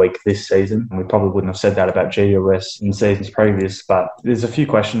get week to week this season. And we probably wouldn't have said that about GWS in seasons previous, but there's a few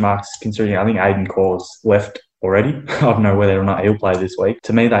question marks considering I think Aiden Corr's left already. I don't know whether or not he'll play this week.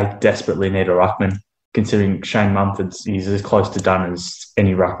 To me, they desperately need a ruckman, considering Shane Mumford's is as close to done as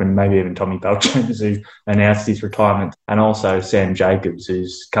any ruckman, maybe even Tommy Belchamp, who announced his retirement, and also Sam Jacobs,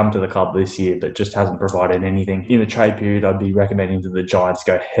 who's come to the club this year but just hasn't provided anything. In the trade period, I'd be recommending to the Giants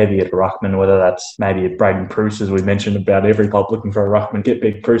go heavy at a ruckman, whether that's maybe a Braden Pruce, as we mentioned about every club looking for a ruckman, get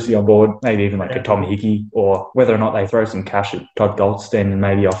Big Prucey on board, maybe even like a Tom Hickey, or whether or not they throw some cash at Todd Goldstein and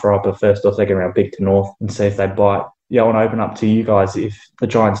maybe offer up a first or second round pick to North and see if they bite. Yeah, I want to open up to you guys. If the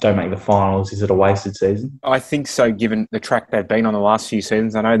Giants don't make the finals, is it a wasted season? I think so, given the track they've been on the last few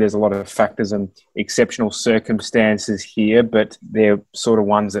seasons. I know there's a lot of factors and exceptional circumstances here, but they're sort of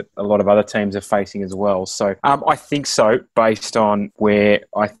ones that a lot of other teams are facing as well. So I think so, based on where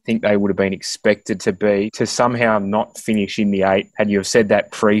I think they would have been expected to be, to somehow not finish in the 8. Had you have said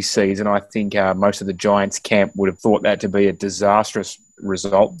that pre-season, I think most of the Giants camp would have thought that to be a disastrous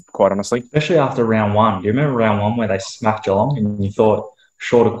result, quite honestly. Especially after round 1. Do you remember round 1 where they smacked Geelong and you thought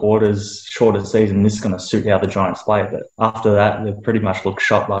shorter quarters, shorter season, this is going to suit how the Giants play? But after that, they've pretty much looked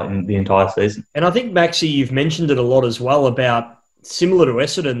shot like in the entire season. And I think, Maxie, you've mentioned it a lot as well about similar to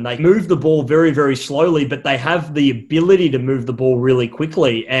Essendon, they move the ball very, very slowly, but they have the ability to move the ball really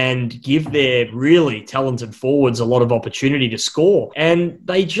quickly and give their really talented forwards a lot of opportunity to score. And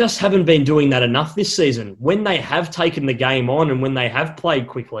they just haven't been doing that enough this season. When they have taken the game on and when they have played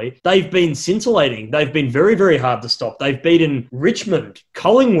quickly, they've been scintillating. They've been very, very hard to stop. They've beaten Richmond,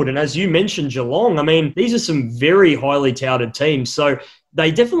 Collingwood, and as you mentioned, Geelong. I mean, these are some very highly touted teams. So they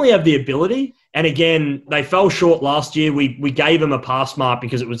definitely have the ability. And again, they fell short last year. We gave them a pass mark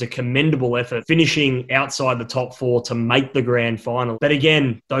because it was a commendable effort, finishing outside the top 4 to make the grand final. But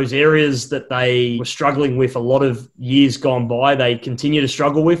again, those areas that they were struggling with a lot of years gone by, they continue to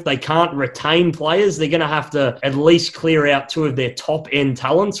struggle with. They can't retain players. They're going to have to at least clear out 2 of their top-end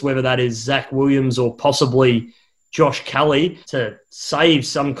talents, whether that is Zach Williams or possibly Josh Kelly, to save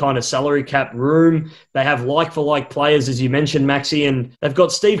some kind of salary cap room. They have like-for-like players, as you mentioned, Maxie, and they've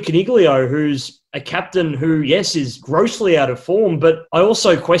got Steve Coniglio, who's a captain who, yes, is grossly out of form, but I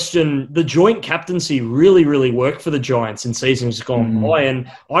also question the joint captaincy really, really worked for the Giants in seasons gone by, and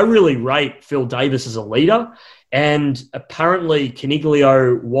I really rate Phil Davis as a leader. And apparently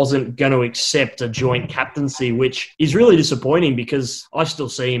Coniglio wasn't going to accept a joint captaincy, which is really disappointing because I still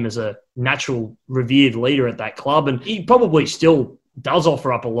see him as a natural revered leader at that club. And he probably still does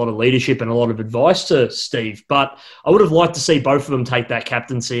offer up a lot of leadership and a lot of advice to Steve. But I would have liked to see both of them take that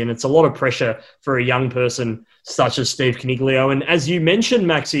captaincy. And it's a lot of pressure for a young person such as Steve Coniglio. And as you mentioned,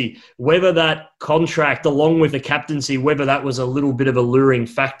 Maxie, whether that contract along with the captaincy, whether that was a little bit of a luring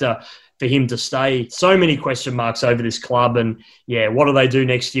factor for him to stay. So many question marks over this club. And yeah, what do they do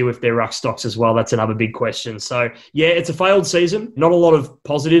next year with their ruck stocks as well? That's another big question. So yeah, it's a failed season. Not a lot of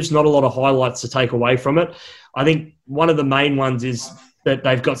positives, not a lot of highlights to take away from it. I think one of the main ones is that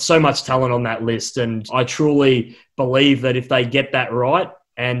they've got so much talent on that list. And I truly believe that if they get that right,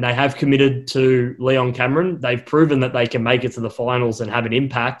 and they have committed to Leon Cameron, they've proven that they can make it to the finals and have an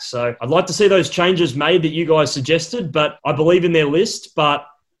impact. So I'd like to see those changes made that you guys suggested, but I believe in their list. But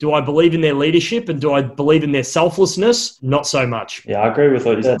do I believe in their leadership and do I believe in their selflessness? Not so much. Yeah, I agree with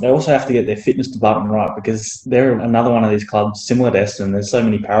what you said. They also have to get their fitness department right because they're another one of these clubs similar to Essendon. There's so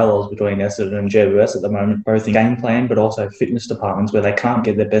many parallels between Essendon and GWS at the moment, both in game plan but also fitness departments where they can't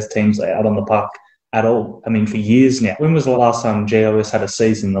get their best teams out on the park at all. I mean, for years now. When was the last time GWS had a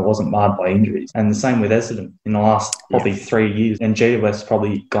season that wasn't marred by injuries? And the same with Essendon in the last probably 3 years. And GWS has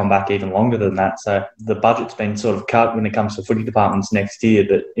probably gone back even longer than that. So the budget's been sort of cut when it comes to footy departments next year.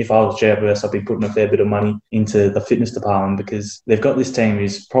 But if I was GWS, I'd be putting a fair bit of money into the fitness department because they've got this team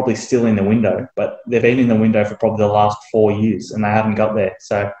who's probably still in the window, but they've been in the window for probably the last 4 years and they haven't got there.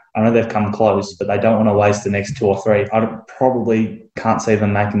 So I know they've come close, but they don't want to waste the next 2 or 3. I probably can't see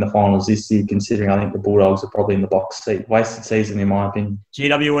them making the finals this year, considering I think the Bulldogs are probably in the box seat. Wasted season, in my opinion.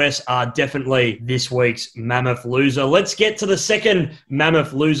 GWS are definitely this week's mammoth loser. Let's get to the second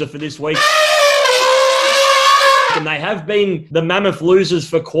mammoth loser for this week. And they have been the mammoth losers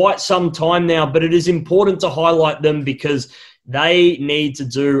for quite some time now, but it is important to highlight them because they need to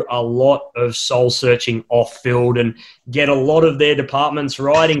do a lot of soul-searching off-field and get a lot of their departments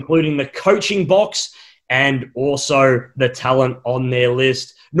right, including the coaching box and also the talent on their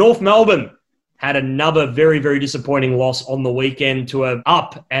list. North Melbourne had another very, very disappointing loss on the weekend to an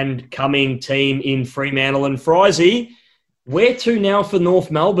up-and-coming team in Fremantle and Frizy. Where to now for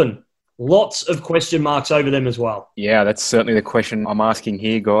North Melbourne? Lots of question marks over them as well. Yeah, that's certainly the question I'm asking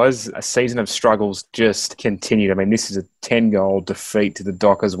here, guys. A season of struggles just continued. I mean, this is a 10-goal defeat to the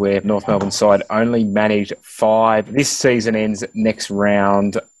Dockers where North Melbourne side only managed 5. This season ends next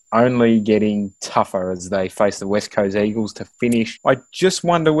round, only getting tougher as they face the West Coast Eagles to finish. I just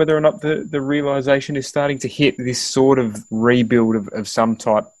wonder whether or not the realisation is starting to hit this sort of rebuild of some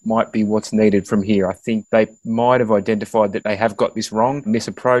type might be what's needed from here. I think they might have identified that they have got this wrong. This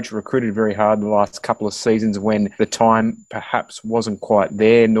approach recruited very hard the last couple of seasons when the time perhaps wasn't quite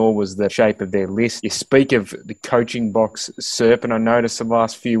there, nor was the shape of their list. You speak of the coaching box, Serp, and I noticed the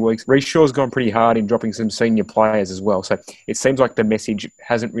last few weeks, Reece Shaw's gone pretty hard in dropping some senior players as well. So it seems like the message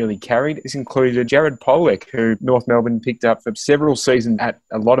hasn't really carried. This included Jared Polec, who North Melbourne picked up for several seasons at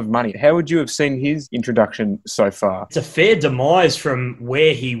a lot of money. How would you have seen his introduction so far? It's a fair demise from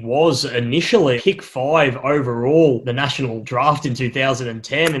where he was initially. Pick 5 overall, the national draft in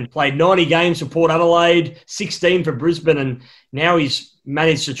 2010, and played 90 games for Port Adelaide, 16 for Brisbane, and now he's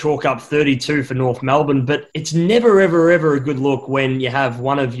managed to chalk up 32 for North Melbourne. But it's never, ever, ever a good look when you have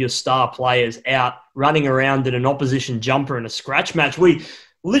one of your star players out running around in an opposition jumper in a scratch match. We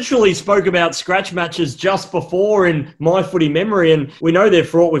literally spoke about scratch matches just before in My Footy Memory, and we know they're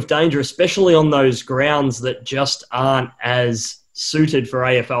fraught with danger, especially on those grounds that just aren't as suited for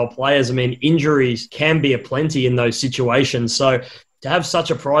AFL players. I mean, injuries can be aplenty in those situations. So to have such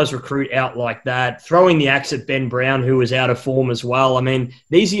a prize recruit out like that, throwing the axe at Ben Brown, who was out of form as well. I mean,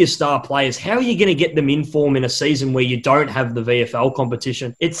 these are your star players. How are you going to get them in form in a season where you don't have the VFL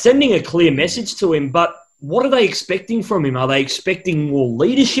competition? It's sending a clear message to him, but what are they expecting from him? Are they expecting more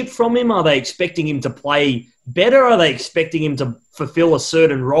leadership from him? Are they expecting him to play better? Are they expecting him to fulfill a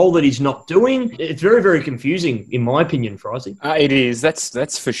certain role that he's not doing? It's very, very confusing, in my opinion, Frizy. It is.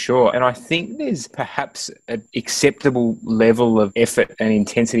 That's for sure. And I think there's perhaps an acceptable level of effort and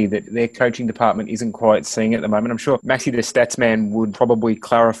intensity that their coaching department isn't quite seeing at the moment. I'm sure Maxi, the stats man, would probably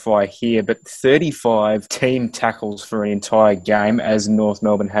clarify here, but 35 team tackles for an entire game, as North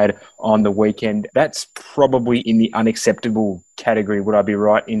Melbourne had on the weekend, that's probably in the unacceptable category, would I be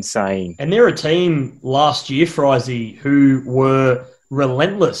right in saying? And they're a team last year, Frizy, who were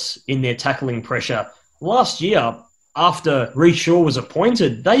relentless in their tackling pressure. Last year, after Reece Shaw was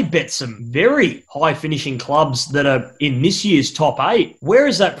appointed, they bet some very high-finishing clubs that are in this year's top 8. Where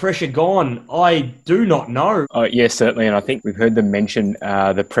has that pressure gone? I do not know. Yes, certainly. And I think we've heard them mention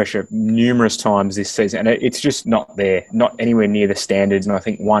the pressure numerous times this season. And it's just not there, not anywhere near the standards. And I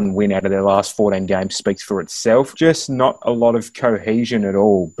think one win out of their last 14 games speaks for itself. Just not a lot of cohesion at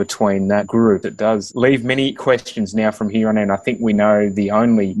all between that group. It does leave many questions now from here on in. I think we know the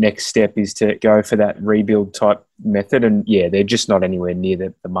only next step is to go for that rebuild type method, and yeah, they're just not anywhere near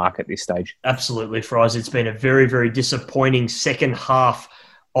the mark at this stage. Absolutely, Fries. It's been a very, very disappointing second half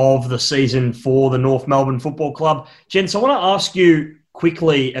of the season for the North Melbourne Football Club. Gents, I want to ask you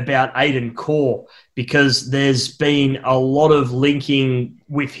quickly about Aidan Corr, because there's been a lot of linking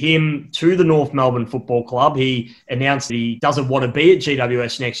with him to the North Melbourne Football Club. He announced that he doesn't want to be at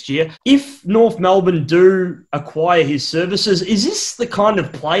GWS next year. If North Melbourne do acquire his services, is this the kind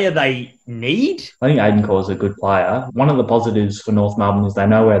of player they need? I think Aidan Corr is a good player. One of the positives for North Melbourne is they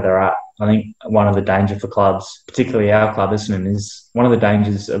know where they're at. I think one of the danger for clubs, particularly our club, Essendon, is one of the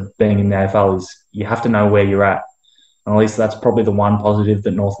dangers of being in the AFL is you have to know where you're at. And at least that's probably the one positive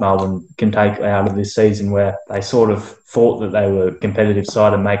that North Melbourne can take out of this season, where they sort of thought that they were a competitive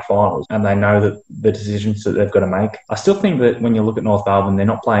side and make finals, and they know that the decisions that they've got to make. I still think that when you look at North Melbourne, they're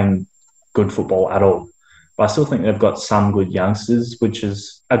not playing good football at all. But I still think they've got some good youngsters, which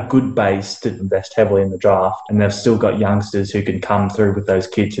is a good base to invest heavily in the draft. And they've still got youngsters who can come through with those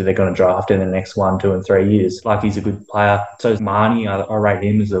kids who they're going to draft in the next 1, 2 and 3 years. Like, he's a good player. So is Marnie. I rate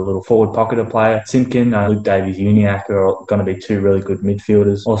him as a little forward pocketer player. Simpkin, Luke Davies, Uniac are going to be two really good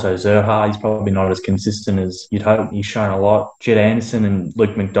midfielders. Also Zerha, he's probably not as consistent as you'd hope. He's shown a lot. Jed Anderson and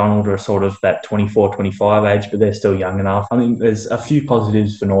Luke McDonald are sort of that 24, 25 age, but they're still young enough. I think there's a few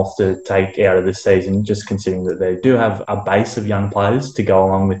positives for North to take out of this season, just considering that they do have a base of young players to go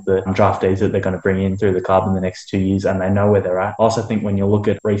along with the draftees that they're going to bring in through the club in the next 2 years, and they know where they're at. I also think when you look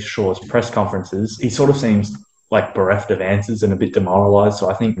at Reece Shaw's press conferences, he sort of seems like bereft of answers and a bit demoralised. So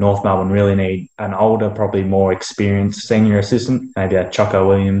I think North Melbourne really need an older, probably more experienced senior assistant, maybe a Choco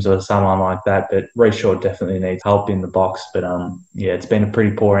Williams or someone like that. But Reece Shaw definitely needs help in the box. But it's been a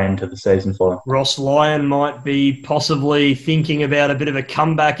pretty poor end to the season for them. Ross Lyon might be possibly thinking about a bit of a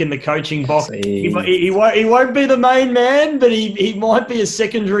comeback in the coaching box. He won't be the main man, but he might be a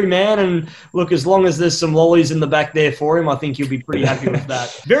secondary man. And look, as long as there's some lollies in the back there for him, I think he'll be pretty happy with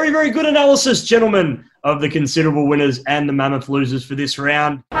that. Very, very good analysis, gentlemen, of the considerable winners and the mammoth losers for this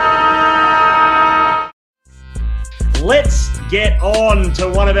round. Let's get on to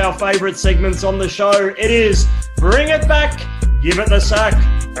one of our favourite segments on the show. It is Bring It Back, Give It the Sack,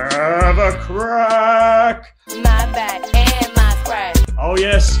 Have a Crack. My back and my crack. Oh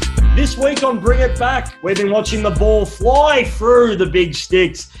yes, this week on Bring It Back, we've been watching the ball fly through the big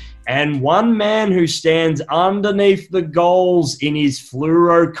sticks. And one man who stands underneath the goals in his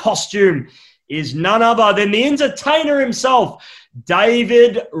fluoro costume is none other than the entertainer himself,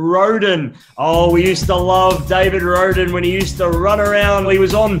 David Roden. Oh, we used to love David Roden when he used to run around. He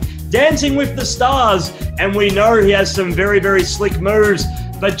was on Dancing with the Stars, and we know he has some very, very slick moves.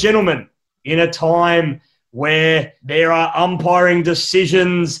 But gentlemen, in a time where there are umpiring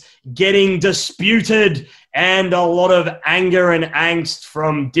decisions getting disputed and a lot of anger and angst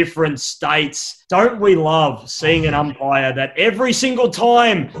from different states, don't we love seeing an umpire that every single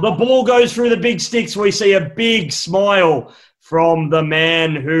time the ball goes through the big sticks, we see a big smile from the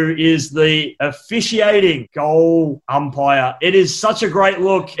man who is the officiating goal umpire. It is such a great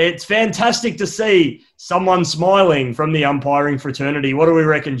look. It's fantastic to see someone smiling from the umpiring fraternity. What do we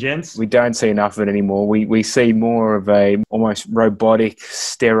reckon, gents? We don't see enough of it anymore. We see more of a almost robotic,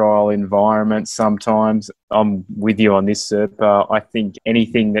 sterile environment sometimes. I'm with you on this, Serp. I think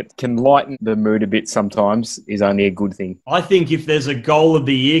anything that can lighten the mood a bit sometimes is only a good thing. I think if there's a goal of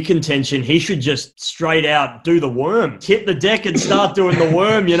the year contention, he should just straight out do the worm. Hit the deck and start doing the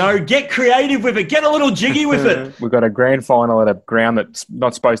worm, Get creative with it. Get a little jiggy with it. We've got a grand final at a ground that's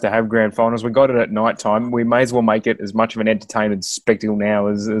not supposed to have grand finals. We got it at night time. We may as well make it as much of an entertainment spectacle now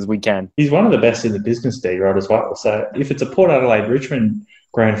as we can. He's one of the best in the business, D-Rod, as well. So if it's a Port Adelaide-Richmond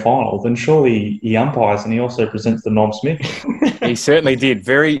grand final, then surely he umpires and he also presents the Norm Smith. He certainly did.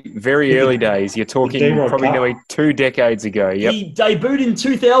 Very, very early days. You're talking probably nearly 2 decades ago. Yep. He debuted in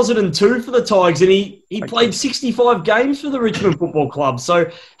 2002 for the Tigers, and he played 65 games for the Richmond Football Club. So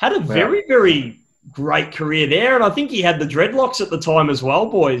had a very, very great career there, and I think he had the dreadlocks at the time as well,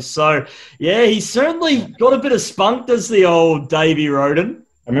 boys. So, yeah, he certainly got a bit of spunk, does the old Davey Roden.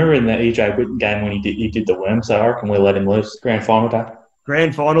 I remember in the EJ Whitten game when he did the worm, so I reckon we'll let him loose. Grand final day.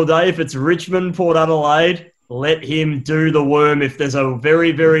 Grand final day, if it's Richmond, Port Adelaide, let him do the worm if there's a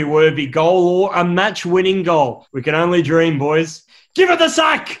very, very worthy goal or a match-winning goal. We can only dream, boys. Give it the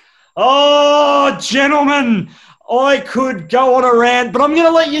sack! Oh, gentlemen, I could go on a rant, but I'm going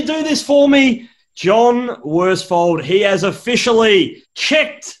to let you do this for me. John Worsfold, he has officially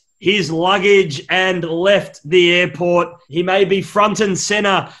checked his luggage and left the airport. He may be front and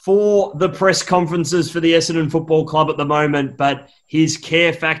centre for the press conferences for the Essendon Football Club at the moment, but his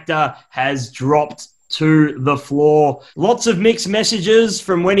care factor has dropped to the floor. Lots of mixed messages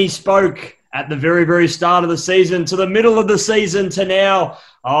from when he spoke at the very, very start of the season to the middle of the season to now.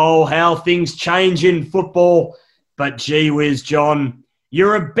 Oh, how things change in football. But gee whiz, John,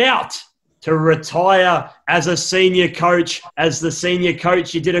 you're about to retire as a senior coach. As the senior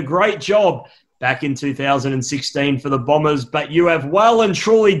coach, you did a great job back in 2016 for the Bombers, but you have well and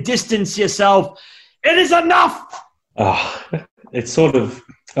truly distanced yourself. It is enough! Oh, it's sort of,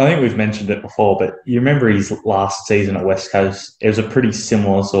 I think we've mentioned it before, but you remember his last season at West Coast? It was a pretty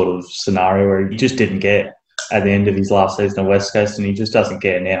similar sort of scenario where he just didn't get at the end of his last season at West Coast, and he just doesn't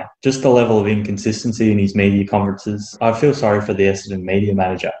care now. Just the level of inconsistency in his media conferences. I feel sorry for the Essendon media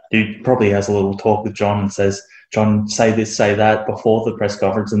manager, who probably has a little talk with John and says, John, say this, say that before the press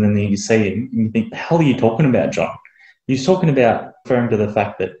conference, and then you see him and you think, the hell are you talking about, John? He's talking about referring to the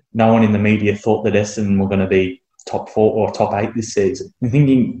fact that no one in the media thought that Essendon were going to be top 4 or top 8 this season. I'm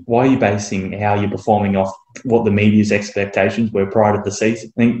thinking, why are you basing how you're performing off what the media's expectations were prior to the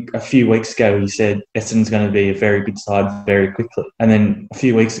season? I think a few weeks ago he said Essendon's going to be a very good side very quickly. And then a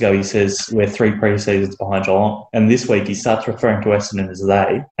few weeks ago he says we're 3 pre-seasons behind Geelong. And this week he starts referring to Essendon as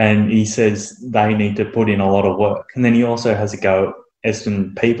they, and he says they need to put in a lot of work. And then he also has a go at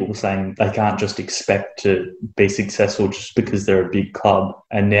Essendon people saying they can't just expect to be successful just because they're a big club,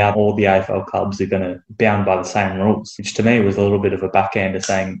 and now all the AFL clubs are going to be bound by the same rules, which to me was a little bit of a backhander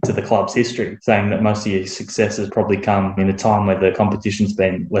saying to the club's history, saying that most of your successes probably come in a time where the competition's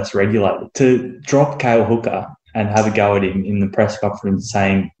been less regulated. To drop Cale Hooker and have a go at him in the press conference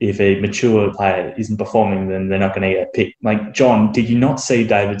saying if a mature player isn't performing, then they're not going to get picked. Like, John, did you not see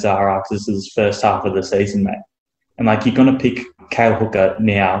David Zaharakis' first half of the season, mate? And you're going to pick Cale Hooker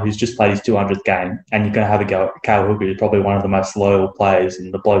now, who's just played his 200th game, and you're going to have a go at Cale Hooker, who's probably one of the most loyal players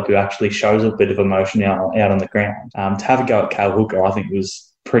and the bloke who actually shows a bit of emotion out on the ground. To have a go at Cale Hooker, I think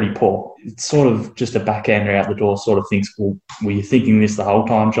was pretty poor. It's sort of just a backhander out the door sort of thinks, well, were you thinking this the whole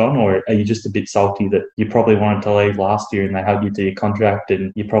time, John? Or are you just a bit salty that you probably wanted to leave last year and they held you to your contract,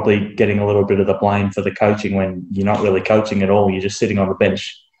 and you're probably getting a little bit of the blame for the coaching when you're not really coaching at all? You're just sitting on the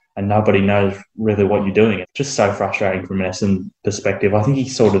bench and nobody knows really what you're doing. It's just so frustrating from an Essendon perspective. I think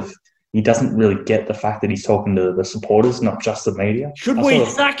he doesn't really get the fact that he's talking to the supporters, not just the media. Should we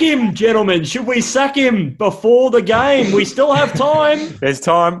sack him, gentlemen? Should we sack him before the game? We still have time. There's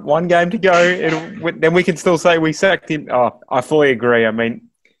time. 1 game to go. Then we can still say we sacked him. Oh, I fully agree. I mean,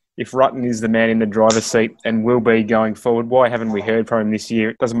 if Rutten is the man in the driver's seat and will be going forward, why haven't we heard from him this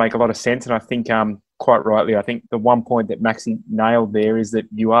year? It doesn't make a lot of sense. And I think quite rightly, I think the one point that Maxi nailed there is that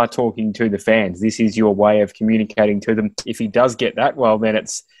you are talking to the fans. This is your way of communicating to them. If he does get that, well, then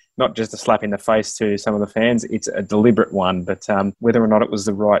it's not just a slap in the face to some of the fans. It's a deliberate one. But whether or not it was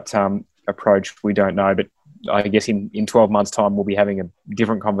the right approach, we don't know. But I guess in 12 months' time, we'll be having a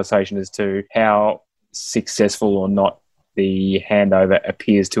different conversation as to how successful or not the handover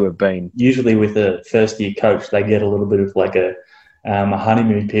appears to have been. Usually with a first-year coach, they get a little bit of a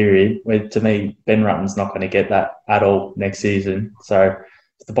honeymoon period, where to me, Ben Rutten's not going to get that at all next season. So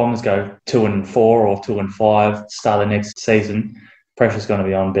if the Bombers go 2-4 or 2-5, start the next season, pressure's going to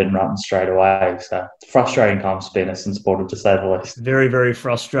be on Ben Rutten straight away. So it's frustrating times to be an Essendon supporter, to say the least. Very, very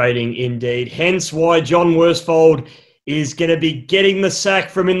frustrating indeed. Hence why John Worsfold is going to be getting the sack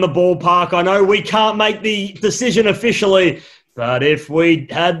from In the Ballpark. I know we can't make the decision officially, but if we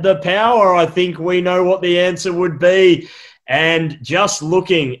had the power, I think we know what the answer would be. And just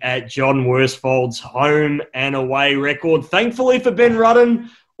looking at John Worsfold's home and away record, thankfully for Ben Rutten,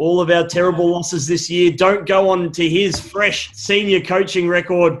 all of our terrible losses this year don't go on to his fresh senior coaching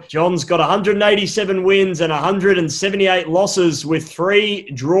record. John's got 187 wins and 178 losses with 3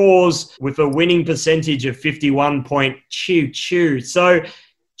 draws with a winning percentage of 51.22. So,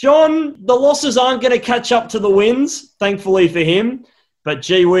 John, the losses aren't going to catch up to the wins, thankfully for him. But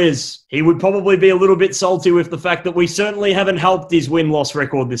gee whiz, he would probably be a little bit salty with the fact that we certainly haven't helped his win-loss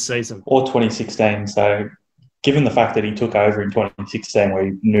record this season. Or 2016, so given the fact that he took over in 2016 where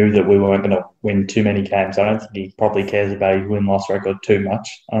he knew that we weren't going to win too many games, I don't think he probably cares about his win-loss record too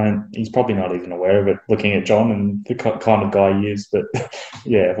much. He's probably not even aware of it, looking at John and the kind of guy he is. But,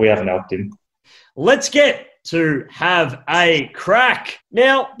 yeah, we haven't helped him. Let's get to have a crack.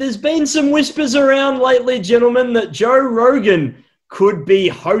 Now, there's been some whispers around lately, gentlemen, that Joe Rogan could be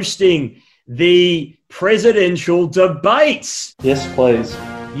hosting the presidential debates. Yes, please.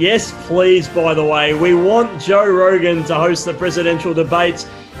 Yes, please, by the way. We want Joe Rogan to host the presidential debates.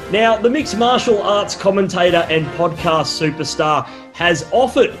 Now, the mixed martial arts commentator and podcast superstar has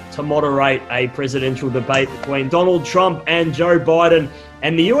offered to moderate a presidential debate between Donald Trump and Joe Biden,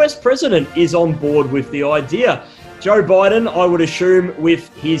 and the US president is on board with the idea. Joe Biden, I would assume,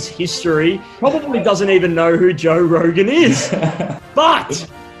 with his history, probably doesn't even know who Joe Rogan is. But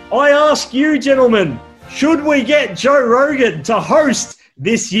I ask you, gentlemen, should we get Joe Rogan to host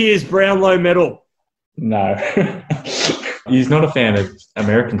this year's Brownlow medal? No. He's not a fan of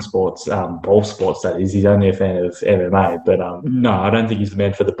American sports, ball sports, that is. He's only a fan of MMA. But no, I don't think he's the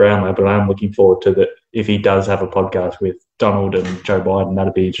man for the Brownlow, but I'm looking forward to that. If he does have a podcast with Donald and Joe Biden,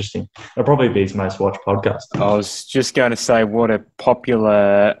 that'd be interesting. It'll probably be his most watched podcast. I was just going to say what a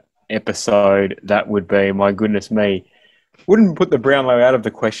popular episode that would be. My goodness me. Wouldn't put the Brownlow out of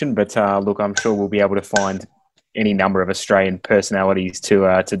the question, but look, I'm sure we'll be able to find any number of Australian personalities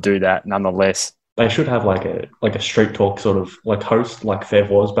to do that nonetheless. They should have like a street talk sort of like host, like Fev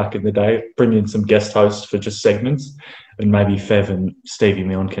was back in the day. Bring in some guest hosts for just segments. and maybe Fev and Stevie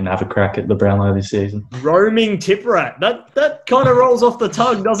Milne can have a crack at the Brownlow this season. Roaming tip rat. That kind of rolls off the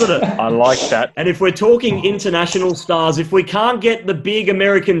tongue, doesn't it? I like that. And if we're talking international stars, if we can't get the big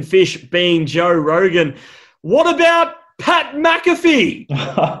American fish being Joe Rogan, what about Pat McAfee?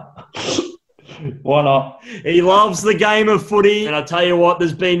 Why not? He loves the game of footy. And I tell you what,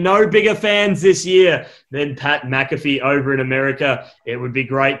 there's been no bigger fans this year than Pat McAfee over in America. It would be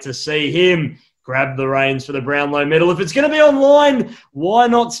great to see him grab the reins for the Brownlow medal. If it's going to be online, why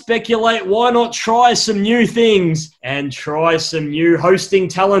not speculate? Why not try some new things and try some new hosting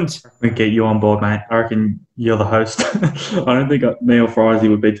talent? We get you on board, mate. I reckon you're the host. I don't think me or Frizy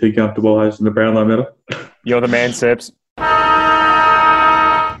would be too comfortable hosting the Brownlow medal. You're the man, Seps.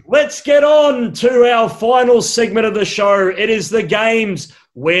 Let's get on to our final segment of the show. It is the games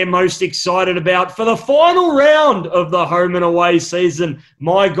we're most excited about for the final round of the home and away season.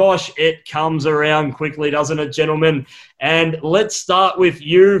 My gosh, it comes around quickly, doesn't it, gentlemen? And let's start with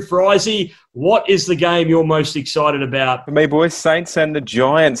you, Frizy. What is the game you're most excited about? For me, boys, Saints and the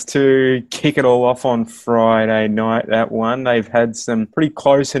Giants to kick it all off on Friday night, that one. They've had some pretty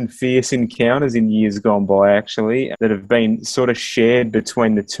close and fierce encounters in years gone by, actually, that have been sort of shared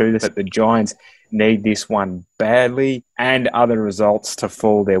between the two. That the Giants need this one badly, and other results to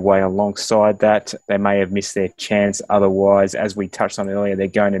fall their way alongside that. They may have missed their chance otherwise. As we touched on earlier, they're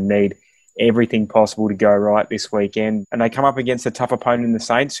going to need everything possible to go right this weekend. And they come up against a tough opponent in the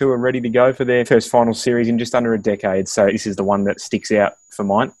Saints, who are ready to go for their first final series in just under a decade. So this is the one that sticks out for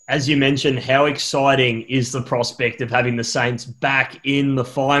mine. As you mentioned, how exciting is the prospect of having the Saints back in the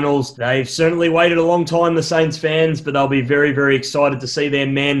finals? They've certainly waited a long time, the Saints fans, but they'll be very, very excited to see their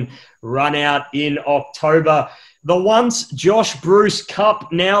men run out in October. The once Josh Bruce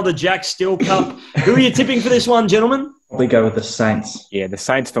Cup, now the Jack Steele Cup. Who are you tipping for this one, gentlemen? Probably go with the Saints. Yeah, the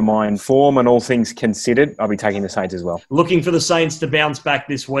Saints for mine. Form and all things considered, I'll be taking the Saints as well. Looking for the Saints to bounce back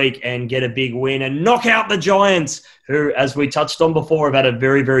this week and get a big win and knock out the Giants, who, as we touched on before, have had a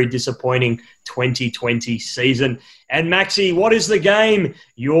very, very disappointing 2020 season. And Maxi, what is the game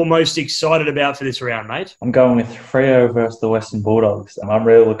you're most excited about for this round, mate? I'm going with Freo versus the Western Bulldogs. I'm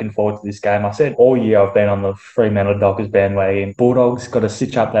really looking forward to this game. I said all year I've been on the Fremantle Dockers bandwagon. Bulldogs got to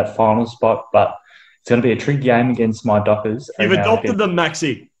stitch up that final spot, but it's going to be a tricky game against my Dockers. You've adopted them,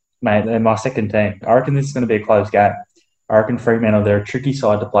 Maxi. Mate, they're my second team. I reckon this is going to be a close game. I reckon Fremantle, they're a tricky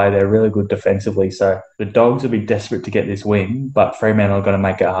side to play. They're really good defensively. So the Dogs will be desperate to get this win, but Fremantle are going to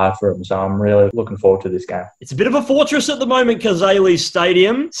make it hard for them. So I'm really looking forward to this game. It's a bit of a fortress at the moment, Kazali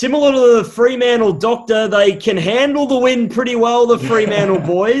Stadium. Similar to the Fremantle Doctor, they can handle the wind pretty well, the Fremantle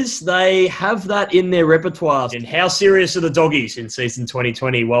boys. They have that in their repertoire. And how serious are the Doggies in season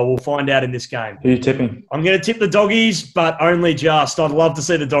 2020? Well, we'll find out in this game. Who are you tipping? I'm going to tip the Doggies, but only just. I'd love to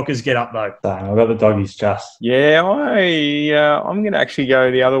see the Dockers get up, though. Same. I've got the Doggies just. Yeah, I'm going to actually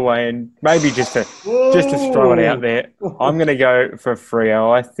go the other way, and maybe just to throw it out there, I'm going to go for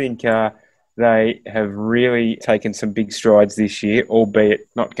Freo. I think they have really taken some big strides this year, albeit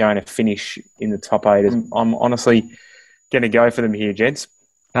not going to finish in the top 8. I'm honestly going to go for them here, gents.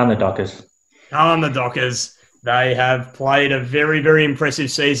 And the Dockers. On the Dockers. They have played a very, very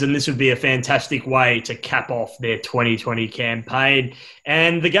impressive season. This would be a fantastic way to cap off their 2020 campaign.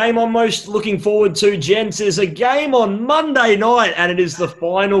 And the game I'm most looking forward to, gents, is a game on Monday night, and it is the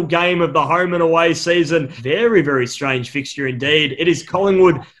final game of the home and away season. Very, very strange fixture indeed. It is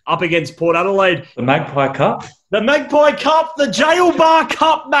Collingwood up against Port Adelaide. The Magpie Cup? The Magpie Cup, the Jail Bar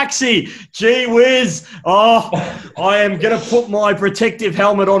Cup, Maxi. Gee whiz. Oh, I am going to put my protective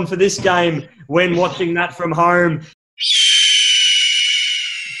helmet on for this game when watching that from home.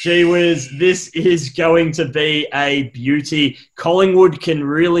 Gee whiz, this is going to be a beauty. Collingwood can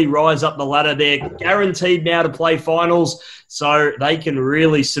really rise up the ladder. They're guaranteed now to play finals, so they can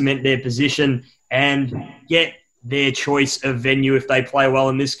really cement their position and get their choice of venue if they play well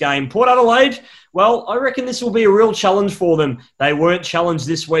in this game. Port Adelaide, well, I reckon this will be a real challenge for them. They weren't challenged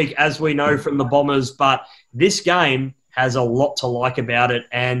this week, as we know from the Bombers, but this game has a lot to like about it.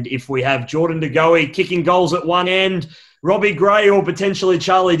 And if we have Jordan De Goey kicking goals at one end, Robbie Gray or potentially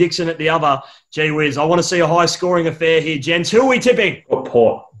Charlie Dixon at the other, gee whiz, I want to see a high-scoring affair here, gents. Who are we tipping?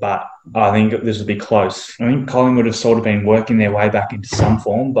 Port, but I think this will be close. I think Collingwood have sort of been working their way back into some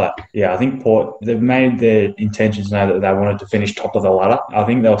form, but yeah, I think Port, they've made their intentions know that they wanted to finish top of the ladder. I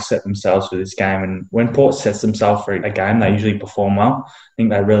think they'll set themselves for this game, and when Port sets themselves for a game, they usually perform well. I think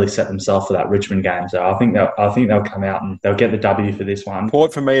they really set themselves for that Richmond game, so I think they'll come out and they'll get the W for this one.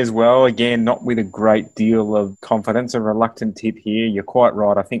 Port for me as well, again, not with a great deal of confidence, a reluctant tip here. You're quite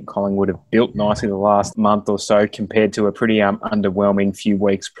right. I think Collingwood have built nicely the last month or so compared to a pretty underwhelming few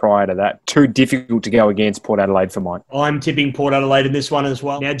weeks prior to that. Too difficult to go against Port Adelaide for mine. I'm tipping Port Adelaide in this one as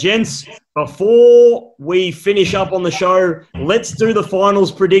well. Now, gents, before we finish up on the show, let's do the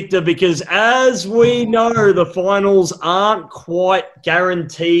finals predictor because as we know, the finals aren't quite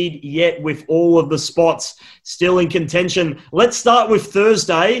guaranteed yet with all of the spots still in contention. Let's start with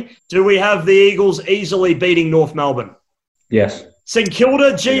Thursday. Do we have the Eagles easily beating North Melbourne? Yes. St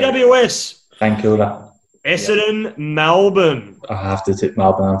Kilda, GWS. St Kilda. Essendon, Melbourne. I have to tip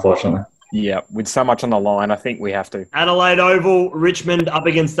Melbourne, unfortunately. Yeah, with so much on the line, I think we have to. Adelaide Oval, Richmond up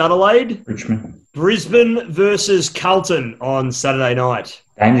against Adelaide. Richmond. Brisbane versus Carlton on Saturday night.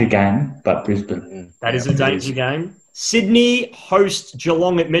 Danger game, but Brisbane. That is a danger game. Sydney host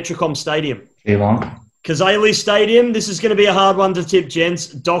Geelong at Metricom Stadium. Geelong. Kazali Stadium, this is going to be a hard one to tip, gents.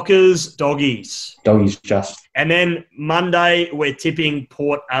 Dockers, Doggies. Doggies just. And then Monday, we're tipping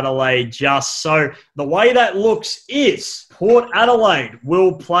Port Adelaide just. So the way that looks is Port Adelaide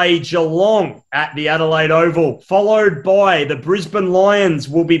will play Geelong at the Adelaide Oval, followed by the Brisbane Lions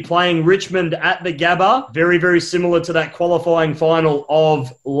will be playing Richmond at the Gabba. Very, very similar to that qualifying final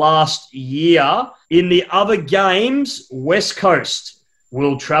of last year. In the other games, West Coast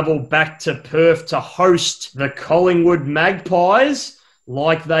will travel back to Perth to host the Collingwood Magpies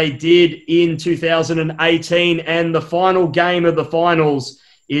like they did in 2018. And the final game of the finals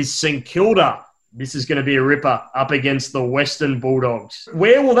is St Kilda. This is going to be a ripper up against the Western Bulldogs.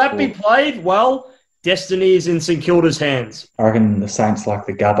 Where will that be played? Well, destiny is in St Kilda's hands. I reckon the Saints like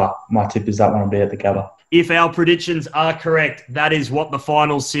the Gabba. My tip is that one will be at the Gabba. If our predictions are correct, that is what the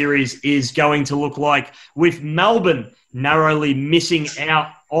final series is going to look like, with Melbourne narrowly missing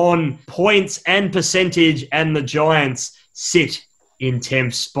out on points and percentage, and the Giants sit in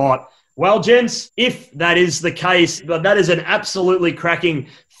 10th spot. Well, gents, if that is the case, that is an absolutely cracking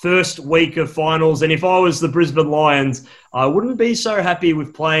first week of finals. And if I was the Brisbane Lions, I wouldn't be so happy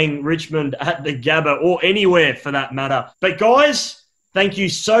with playing Richmond at the Gabba or anywhere for that matter. But guys, thank you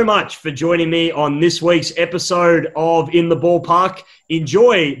so much for joining me on this week's episode of In the Ballpark.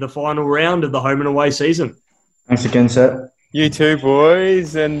 Enjoy the final round of the home and away season. Thanks again, Seth. You too,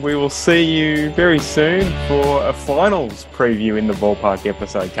 boys, and we will see you very soon for a finals preview in the Ballpark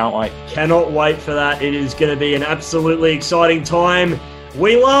episode. Can't wait. Cannot wait for that. It is going to be an absolutely exciting time.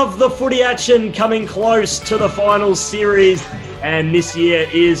 We love the footy action coming close to the finals series, and this year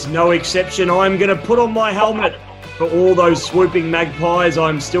is no exception. I'm going to put on my helmet for all those swooping Magpies.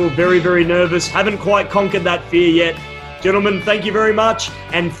 I'm still very, very nervous. Haven't quite conquered that fear yet. Gentlemen, thank you very much,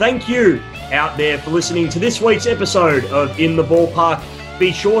 and thank you out there for listening to this week's episode of In the Ballpark.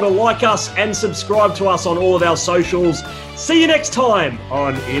 Be sure to like us and subscribe to us on all of our socials. See you next time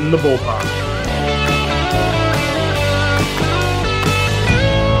on In the Ballpark.